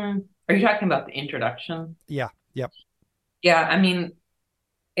that, are you talking about the introduction? Yeah. Yep. Yeah. I mean,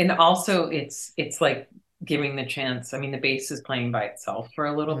 and also it's like giving the chance. I mean, the bass is playing by itself for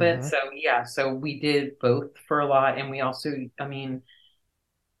a little bit. Mm-hmm. So yeah, so we did both for a lot. And we also, I mean,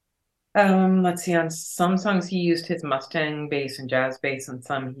 let's see, on some songs he used his Mustang bass and jazz bass, and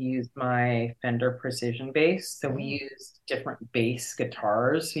some he used my Fender Precision bass. So we Mm. used different bass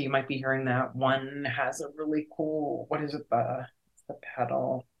guitars. So you might be hearing that one has a really cool, what is it, the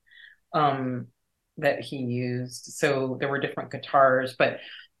pedal that he used. So there were different guitars, but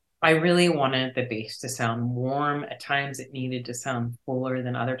I really wanted the bass to sound warm. At times it needed to sound fuller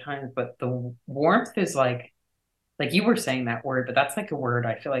than other times, but the warmth is like you were saying that word, but that's like a word.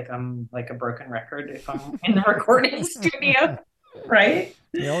 I feel like I'm like a broken record if I'm in the recording studio, right?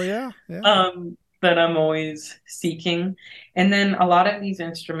 Oh yeah, yeah. That I'm always seeking. And then a lot of these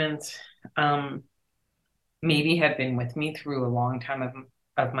instruments um maybe have been with me through a long time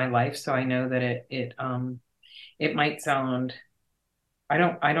of my life. So I know that it might sound I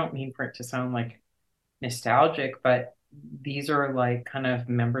don't mean for it to sound like nostalgic, but these are like kind of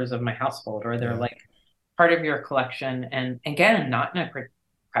members of my household, or they're Yeah. like part of your collection. And again, not in a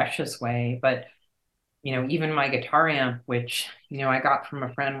precious way, but even my guitar amp, which, I got from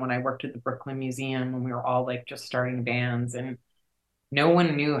a friend when I worked at the Brooklyn Museum when we were all like just starting bands, and no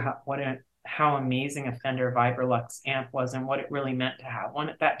one knew how amazing a Fender Vibrolux amp was and what it really meant to have one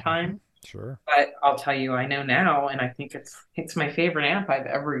at that Hmm. time. Sure. But I'll tell you, I know now, and I think it's my favorite amp I've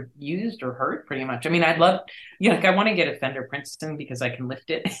ever used or heard, pretty much. I mean, I'd love, like I want to get a Fender Princeton because I can lift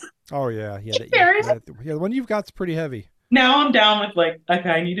it. Oh yeah, yeah, yeah, Carry it. yeah. The one you've got's pretty heavy. Now I'm down with like, okay,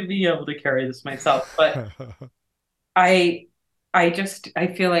 I need to be able to carry this myself. But I I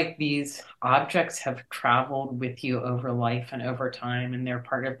feel like these objects have traveled with you over life and over time, and they're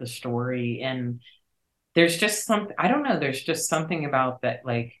part of the story. And there's just something, I don't know, there's just something about that,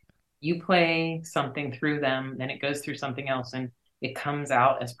 like you play something through them, then it goes through something else, and it comes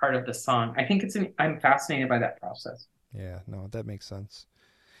out as part of the song. I think I'm fascinated by that process. Yeah, no, that makes sense.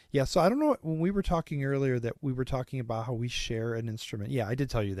 Yeah, so I don't know when we were talking earlier that we were talking about how we share an instrument. Yeah, I did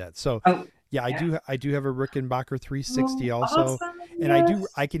tell you that. So, Oh, yeah, yeah. I do have a Rickenbacker 360 Oh, also, awesome. and Yes.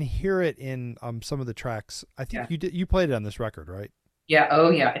 I can hear it in some of the tracks. I think Yeah. you played it on this record, right? Yeah. Oh,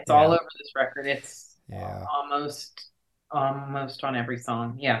 yeah. It's all Yeah. over this record. It's Yeah. almost on every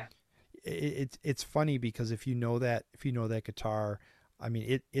song. Yeah. It's funny because if you know that guitar, I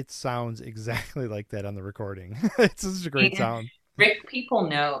mean it sounds exactly like that on the recording. It's such a great And sound. Rick, people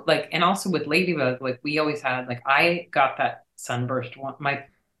know, like, and also with Ladybug, like, we always had, like, I got that Sunburst one. My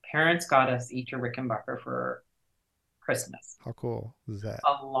parents got us each a Rickenbacker for Christmas How cool is that?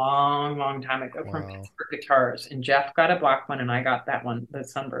 a long, long time ago from Wow. Pittsburgh Guitars. And Jeff got a black one, and I got that one, the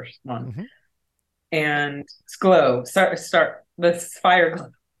Sunburst one. Hmm. And it's glow, start this fire glow.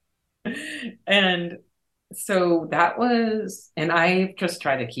 And so that was, and I just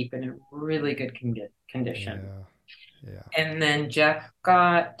try to keep it in really good condition. Yeah. Yeah. And then Jeff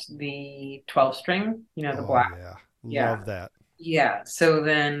got the 12 string, the Oh black. yeah. Yeah. Love that. Yeah. So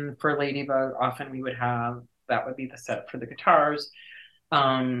then for Ladybug, often we would have that would be the setup for the guitars.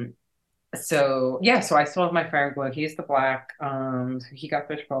 Um, so yeah, so I still have my Fire Glow. He's the black. So he got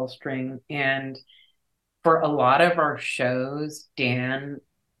the 12 string. And for a lot of our shows, Dan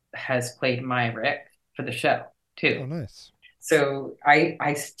has played my Rick for the show Oh too. nice. So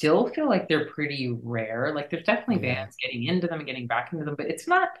I still feel like they're pretty rare. Like there's definitely Yeah. bands getting into them and getting back into them, but it's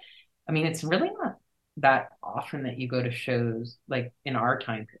not, I mean, it's really not that often that you go to shows like in our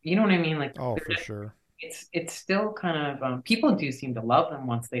time. You know what I mean? Like Oh for sure. it's still kind of people do seem to love them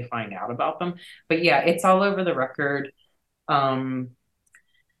once they find out about them. But yeah, it's all over the record. Um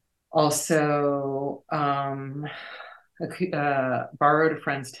Also borrowed a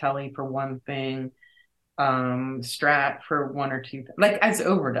friend's telly for one thing, Strat for one or two, like as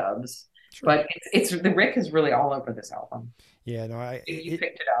overdubs. Sure. But it's the Rick is really all over this album. Yeah, no, You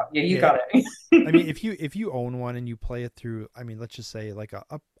picked it out. Yeah, you yeah, got I mean it. if you own one and you play it through, I mean let's just say like a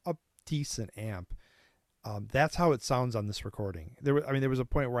decent amp, that's how it sounds on this recording. I mean, there was a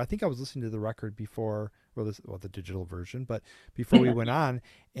point where I think I was listening to the record before, well, the digital version, but before we went on,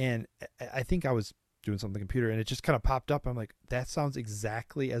 and I think I was doing something on the computer, and it just kind of popped up. I'm like, that sounds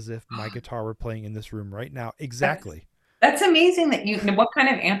exactly as if my guitar were playing in this room right now. That's Exactly. that's amazing that you. What kind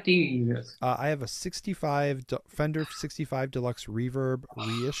of amp do you use? I have a Fender 65 Deluxe Reverb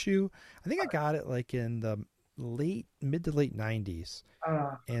reissue. I think I got it like in the mid to late 90s,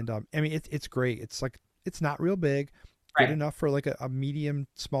 Uh, and I mean it's great. It's like it's not real big, good right. enough for like a medium,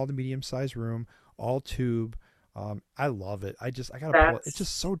 small to medium size room, all tube. I love it. I gotta pull it. It's That's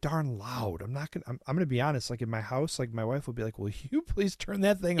just so darn loud. I'm gonna be honest. Like in my house, like my wife will be like, "Will you please turn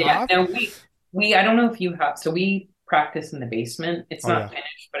that thing Yeah. off?" No, we I don't know if you have. So we practice in the basement. It's Oh not yeah.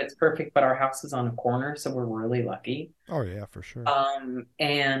 finished, but it's perfect. But our house is on a corner, so we're really lucky. Oh yeah, for sure.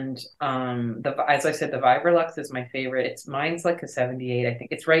 And the as I said, the Vibrolux is my favorite. Mine's like a 78. I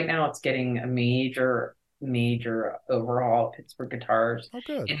think it's right now it's getting a major overhaul at Pittsburgh Guitars. Oh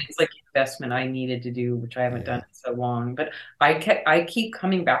good. And it's like an investment I needed to do, which I haven't done Yeah. in so long. But I keep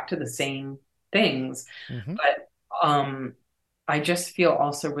coming back to the same things. Hmm. But um I just feel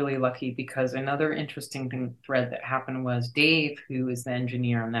also really lucky because another interesting thread that happened was Dave, who is the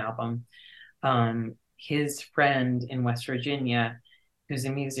engineer on the album, his friend in West Virginia, who's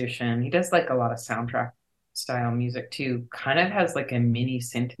a musician, he does like a lot of soundtrack style music too, kind of has like a mini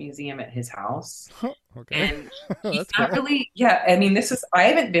synth museum at his house. Okay. And he's That's not cool. really, yeah, I mean, I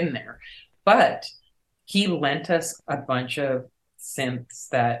haven't been there, but he lent us a bunch of synths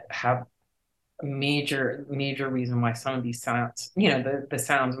that have major reason why some of these sounds, the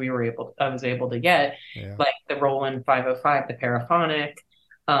sounds I was able to get, Yeah. like the Roland 505, the Paraphonic,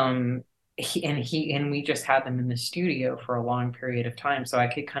 um, and we just had them in the studio for a long period of time, so I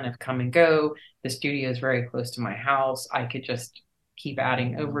could kind of come and go. The studio is very close to my house. I could just keep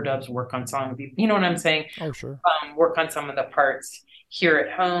adding overdubs, work on songs. You know what I'm saying? Oh, sure. Work on some of the parts here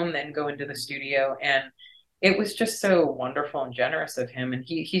at home, then go into the studio. And it was just so wonderful and generous of him. And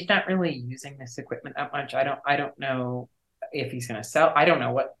he's not really using this equipment that much. I don't know if he's going to sell. I don't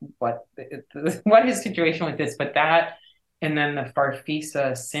know what his situation with this, but that, and then the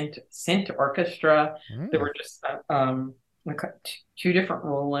Farfisa synth orchestra. There Mm, were just like two different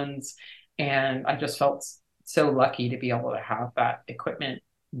Rolands, and I just felt so lucky to be able to have that equipment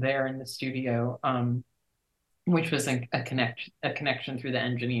there in the studio. Which was a connection through the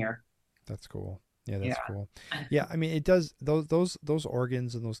engineer. that's cool. Yeah, that's Yeah. cool. Yeah, I mean, it does those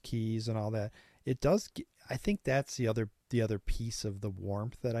organs and those keys and all that. It does. I think that's the other piece of the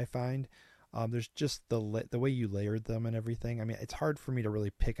warmth that I find. There's just the way you layered them and everything. I mean, it's hard for me to really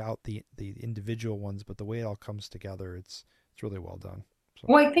pick out the individual ones, but the way it all comes together, it's really well done. So.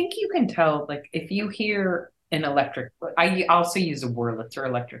 Well, I think you can tell, like, if you hear an electric, I also use a Wurlitzer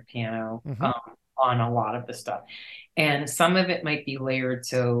electric piano Hmm. on a lot of the stuff. And some of it might be layered.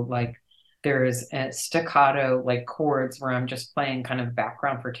 So, like, there's a staccato, like chords where I'm just playing kind of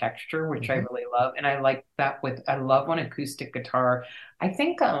background for texture, which I Hmm. really love. And I love when acoustic guitar, I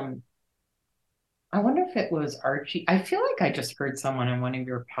think, I wonder if it was Archie. I feel like I just heard someone on one of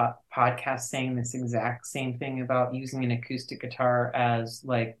your podcasts saying this exact same thing about using an acoustic guitar as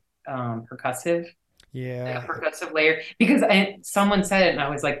like percussive, a Yeah. percussive layer. Because someone said it, and I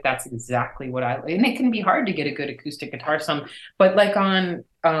was like, "That's exactly what I." And it can be hard to get a good acoustic guitar. But like on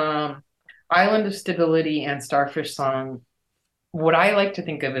Island of Stability and Starfish Song, what I like to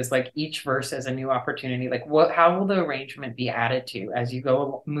think of is like each verse as a new opportunity. Like, how will the arrangement be added to as you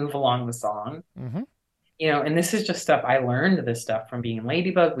go move along the song? Hmm. And this is just stuff I learned, this stuff from being in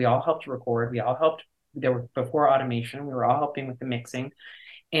Ladybug. We all helped record. We all helped. There were before automation. We were all helping with the mixing,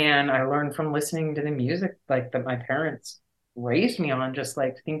 and I learned from listening to the music like that my parents raised me on, just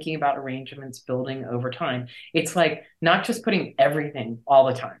like thinking about arrangements building over time. It's like not just putting everything all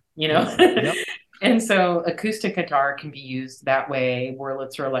the time, you Yep. know? Yep. And so acoustic guitar can be used that way,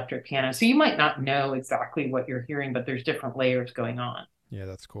 Wurlitzer electric piano. So you might not know exactly what you're hearing, but there's different layers going on. Yeah,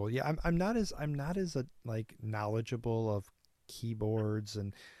 that's cool. Yeah, I'm not as like knowledgeable of keyboards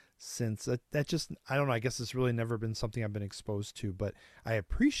and synths. That just I don't know. I guess it's really never been something I've been exposed to, but I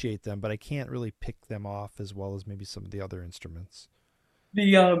appreciate them, but I can't really pick them off as well as maybe some of the other instruments.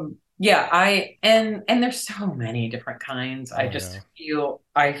 The Yeah, and there's so many different kinds. I Oh just yeah,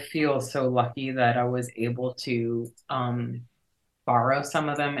 feel so lucky that I was able to borrow some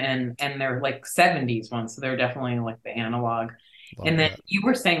of them, and they're like 70s ones, so they're definitely like the analog. love And then that. you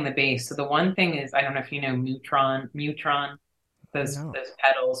were saying the bass. So the one thing is, I don't know if you know Mutron, No, those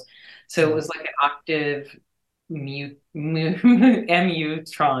pedals. So it no. was like an octave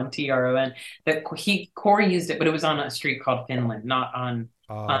Mutron Tron that Corey used it, but it was on a street called Finland, not on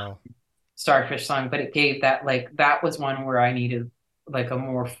Oh Starfish Song. But it gave that was one where I needed like a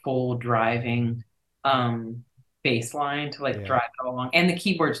more full driving um bass line to like yeah, drive it along. And the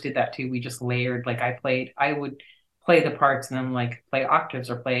keyboards did that too. We just layered, like I would play the parts and then like play octaves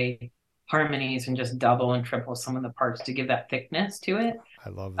or play harmonies and just double and triple some of the parts to give that thickness to it. I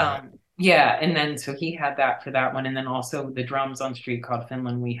love that. Yeah, and then so he had that for that one, and then also the drums on Street Called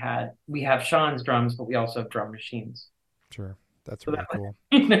Finland. We have Sean's drums, but we also have drum machines. Sure, that's So really that cool.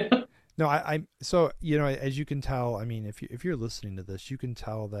 was, No, I so as you can tell, I mean, if you're listening to this, you can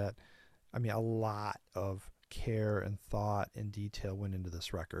tell that I mean a lot of care and thought and detail went into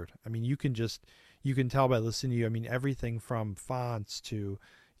this record. I mean, you can tell by listening to you. I mean, everything from fonts to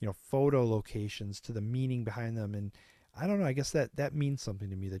photo locations to the meaning behind them, and I don't know. I guess that means something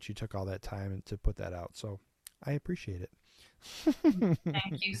to me that you took all that time and to put that out. So I appreciate it.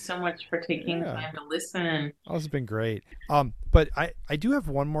 Thank you so much for taking Yeah. time to listen. Oh, this has been great. But I do have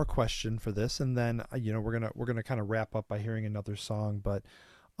one more question for this, and then we're gonna kind of wrap up by hearing another song. But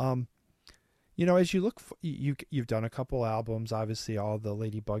um, as you look, you've done a couple albums, obviously all the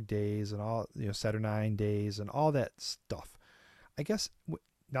Ladybug days and all Saturnine days and all that stuff. I guess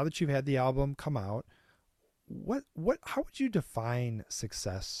now that you've had the album come out, how would you define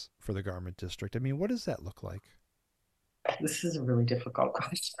success for the Garment District? I mean, what does that look like? This is a really difficult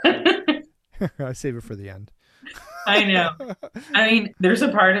question. I save it for the end. I know. I mean, there's a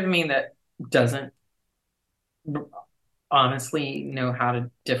part of me that doesn't honestly know how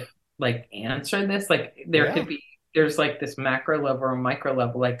to like answer this. Like there Yeah, could be there's like this macro level or micro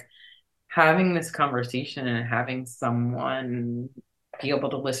level, like having this conversation and having someone be able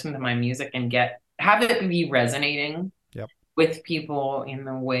to listen to my music and have it be resonating yep, with people in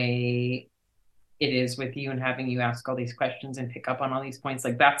the way it is with you, and having you ask all these questions and pick up on all these points,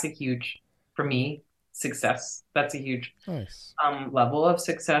 like that's a huge, for me, success. That's a huge nice. level of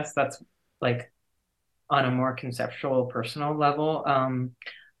success. That's like on a more conceptual, personal level.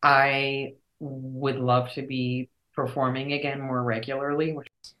 I would love to be performing again more regularly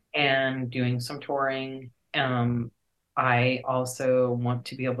and doing some touring. I also want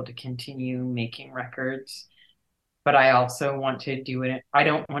to be able to continue making records, but I also want to do it. I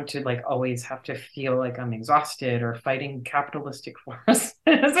don't want to like always have to feel like I'm exhausted or fighting capitalistic forces.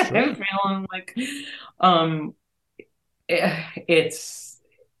 I'm Sure. feeling like um, it's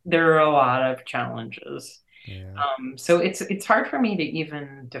there are a lot of challenges. Yeah. So it's hard for me to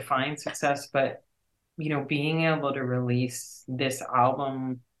even define success, but being able to release this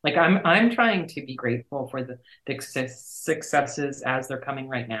album, like I'm trying to be grateful for the successes as they're coming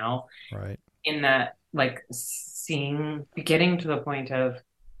right now, Right. in that like getting to the point of,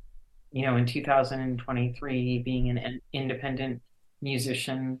 in 2023 being an independent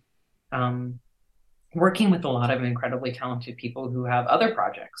musician, um, working with a lot of incredibly talented people who have other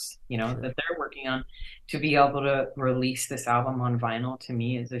projects, Sure. that they're working on. To be able to release this album on vinyl, to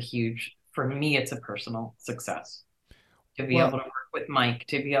me, is a huge, for me, it's a personal success. To be able Well, to work with Mike,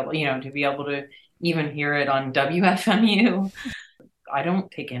 to be able to even hear it on WFMU. I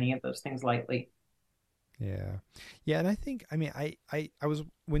don't take any of those things lightly. yeah. Yeah, and I think I mean I was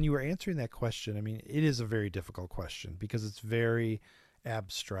when you were answering that question, I mean, it is a very difficult question because it's very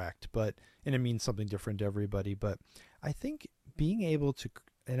abstract, but and it means something different to everybody, but I think being able to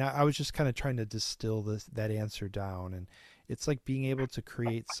and I was just kind of trying to distill that answer down, and it's like being able to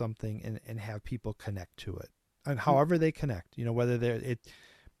create something and have people connect to it. And however they connect, whether they're it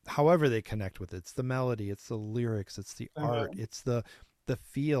however they connect with it. It's the melody, it's the lyrics, it's the art, Mhm. it's the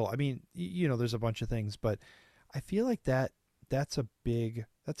feel. I mean, there's a bunch of things, but I feel like that's a big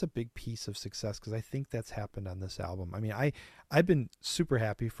piece of success because I think that's happened on this album. I mean, I've been super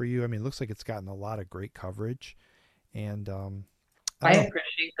happy for you. I mean, it looks like it's gotten a lot of great coverage, and I I don't know.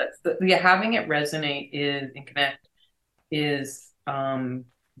 appreciate that. Yeah, having it resonate is and connect is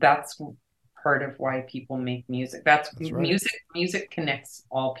that's part of why people make music. That's That's right. music connects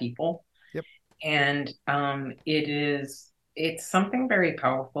all people. Yep. And it's something very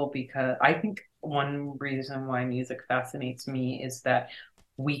powerful, because I think one reason why music fascinates me is that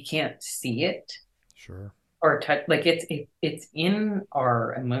we can't see it Sure. or touch, like it's in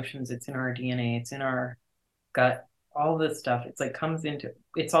our emotions, it's in our DNA, it's in our gut, all this stuff. It's like comes into,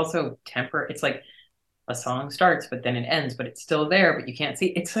 it's also it's like a song starts but then it ends, but it's still there, but you can't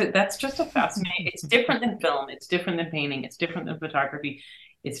see. That's just a fascinating, it's different than film, it's different than painting, it's different than photography,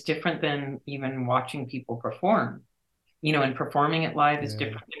 it's different than even watching people perform, and performing it live is Yeah.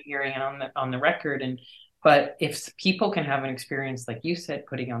 different than hearing it on the record. And but if people can have an experience like you said,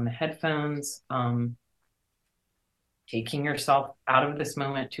 putting on the headphones, taking yourself out of this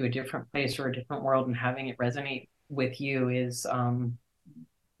moment to a different place or a different world and having it resonate with you, is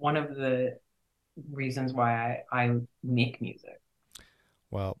one of the reasons why I make music.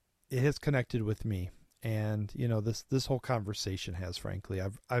 Well, it has connected with me, and this whole conversation has. Frankly,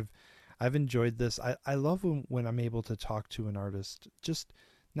 I've enjoyed this. I love when I'm able to talk to an artist, just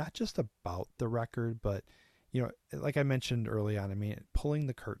not just about the record, but like I mentioned early on. I mean, pulling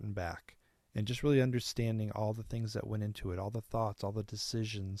the curtain back and just really understanding all the things that went into it, all the thoughts, all the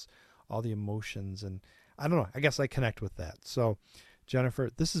decisions, all the emotions, and I don't know. I guess I connect with that. So, Jennifer,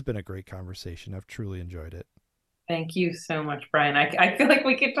 this has been a great conversation. I've truly enjoyed it. Thank you so much, Brian. I feel like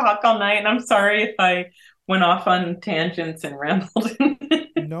we could talk all night, and I'm sorry if I went off on tangents and rambled.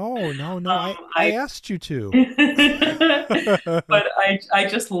 No, no, no. I I asked you to. but I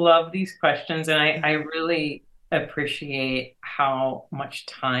just love these questions, and I really appreciate how much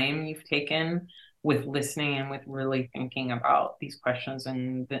time you've taken with listening and with really thinking about these questions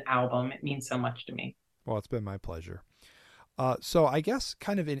and the album. It means so much to me. Well, it's been my pleasure. So I guess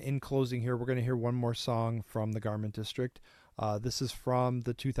kind of in closing here, we're going to hear one more song from the Garment District. This is from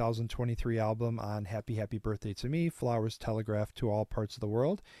the 2023 album on Happy Happy Birthday to Me, Flowers Telegraphed to All Parts of the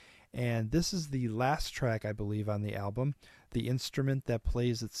World. And this is the last track, I believe, on the album. the instrument that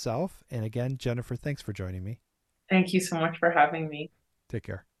plays itself. And again, Jennifer, thanks for joining me. Thank you so much for having me. Take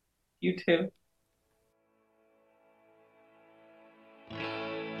care. You too.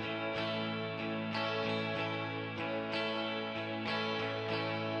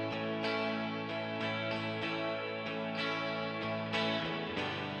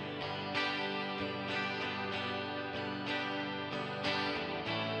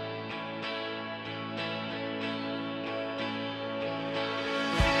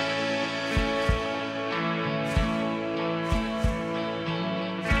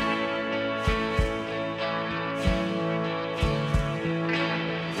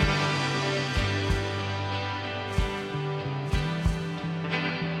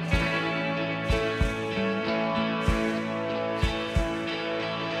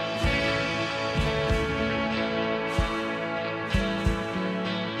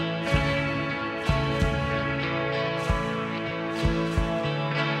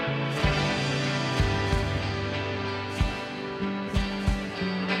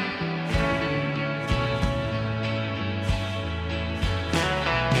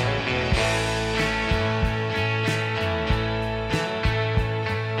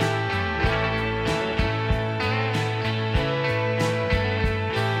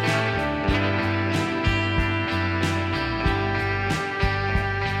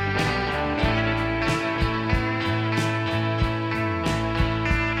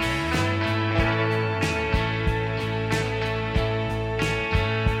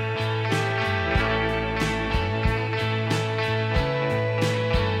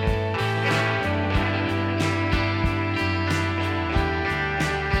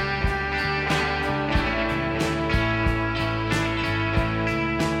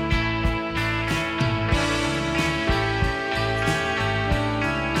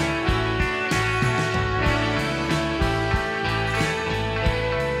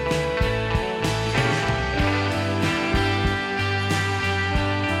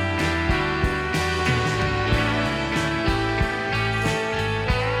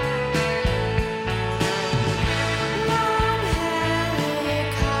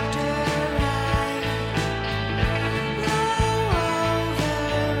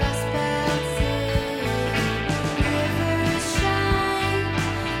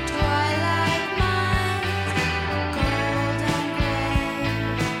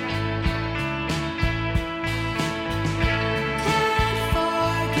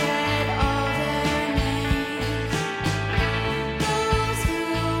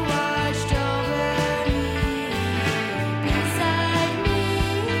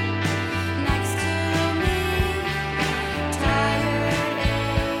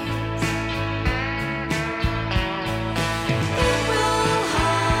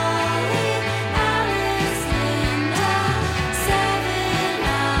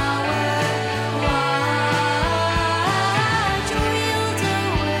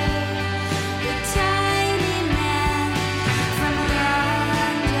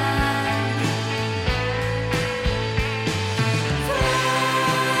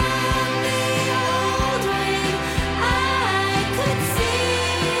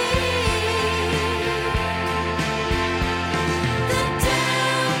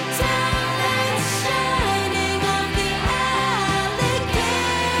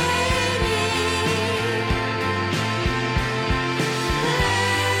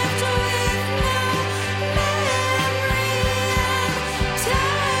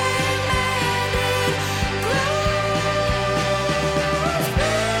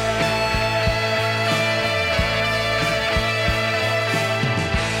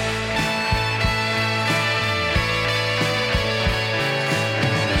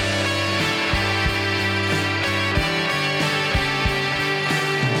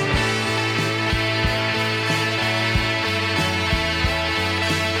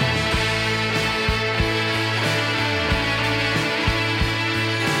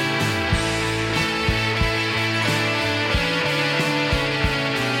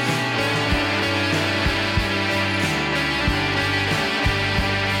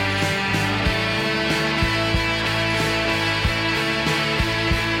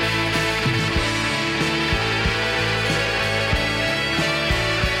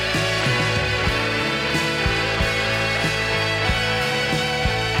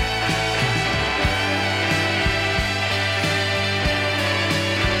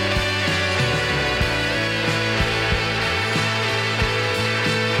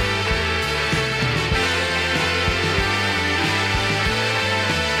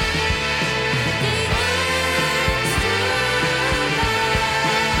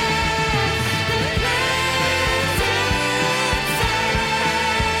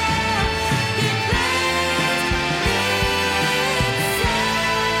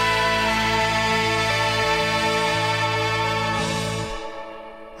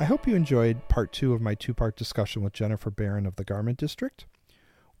 you enjoyed part 2 of my 2-part discussion with Jennifer Barron of the Garment District.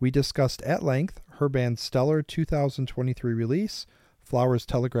 We discussed at length her band's stellar 2023 release, Flowers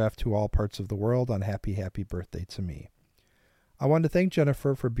Telegraphed to All Parts of the World on Happy Happy Birthday to Me. I want to thank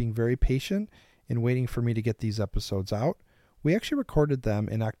Jennifer for being very patient in waiting for me to get these episodes out. We actually recorded them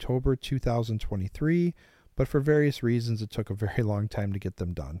in October 2023, but for various reasons it took a very long time to get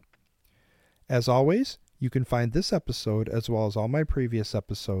them done. As always, you can find this episode as well as all my previous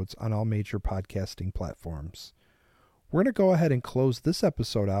episodes on all major podcasting platforms. We're going to go ahead and close this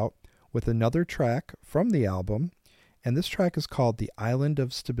episode out with another track from the album, and this track is called The Island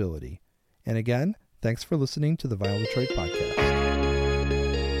of Stability. And again, thanks for listening to the Vinyl Detroit Podcast.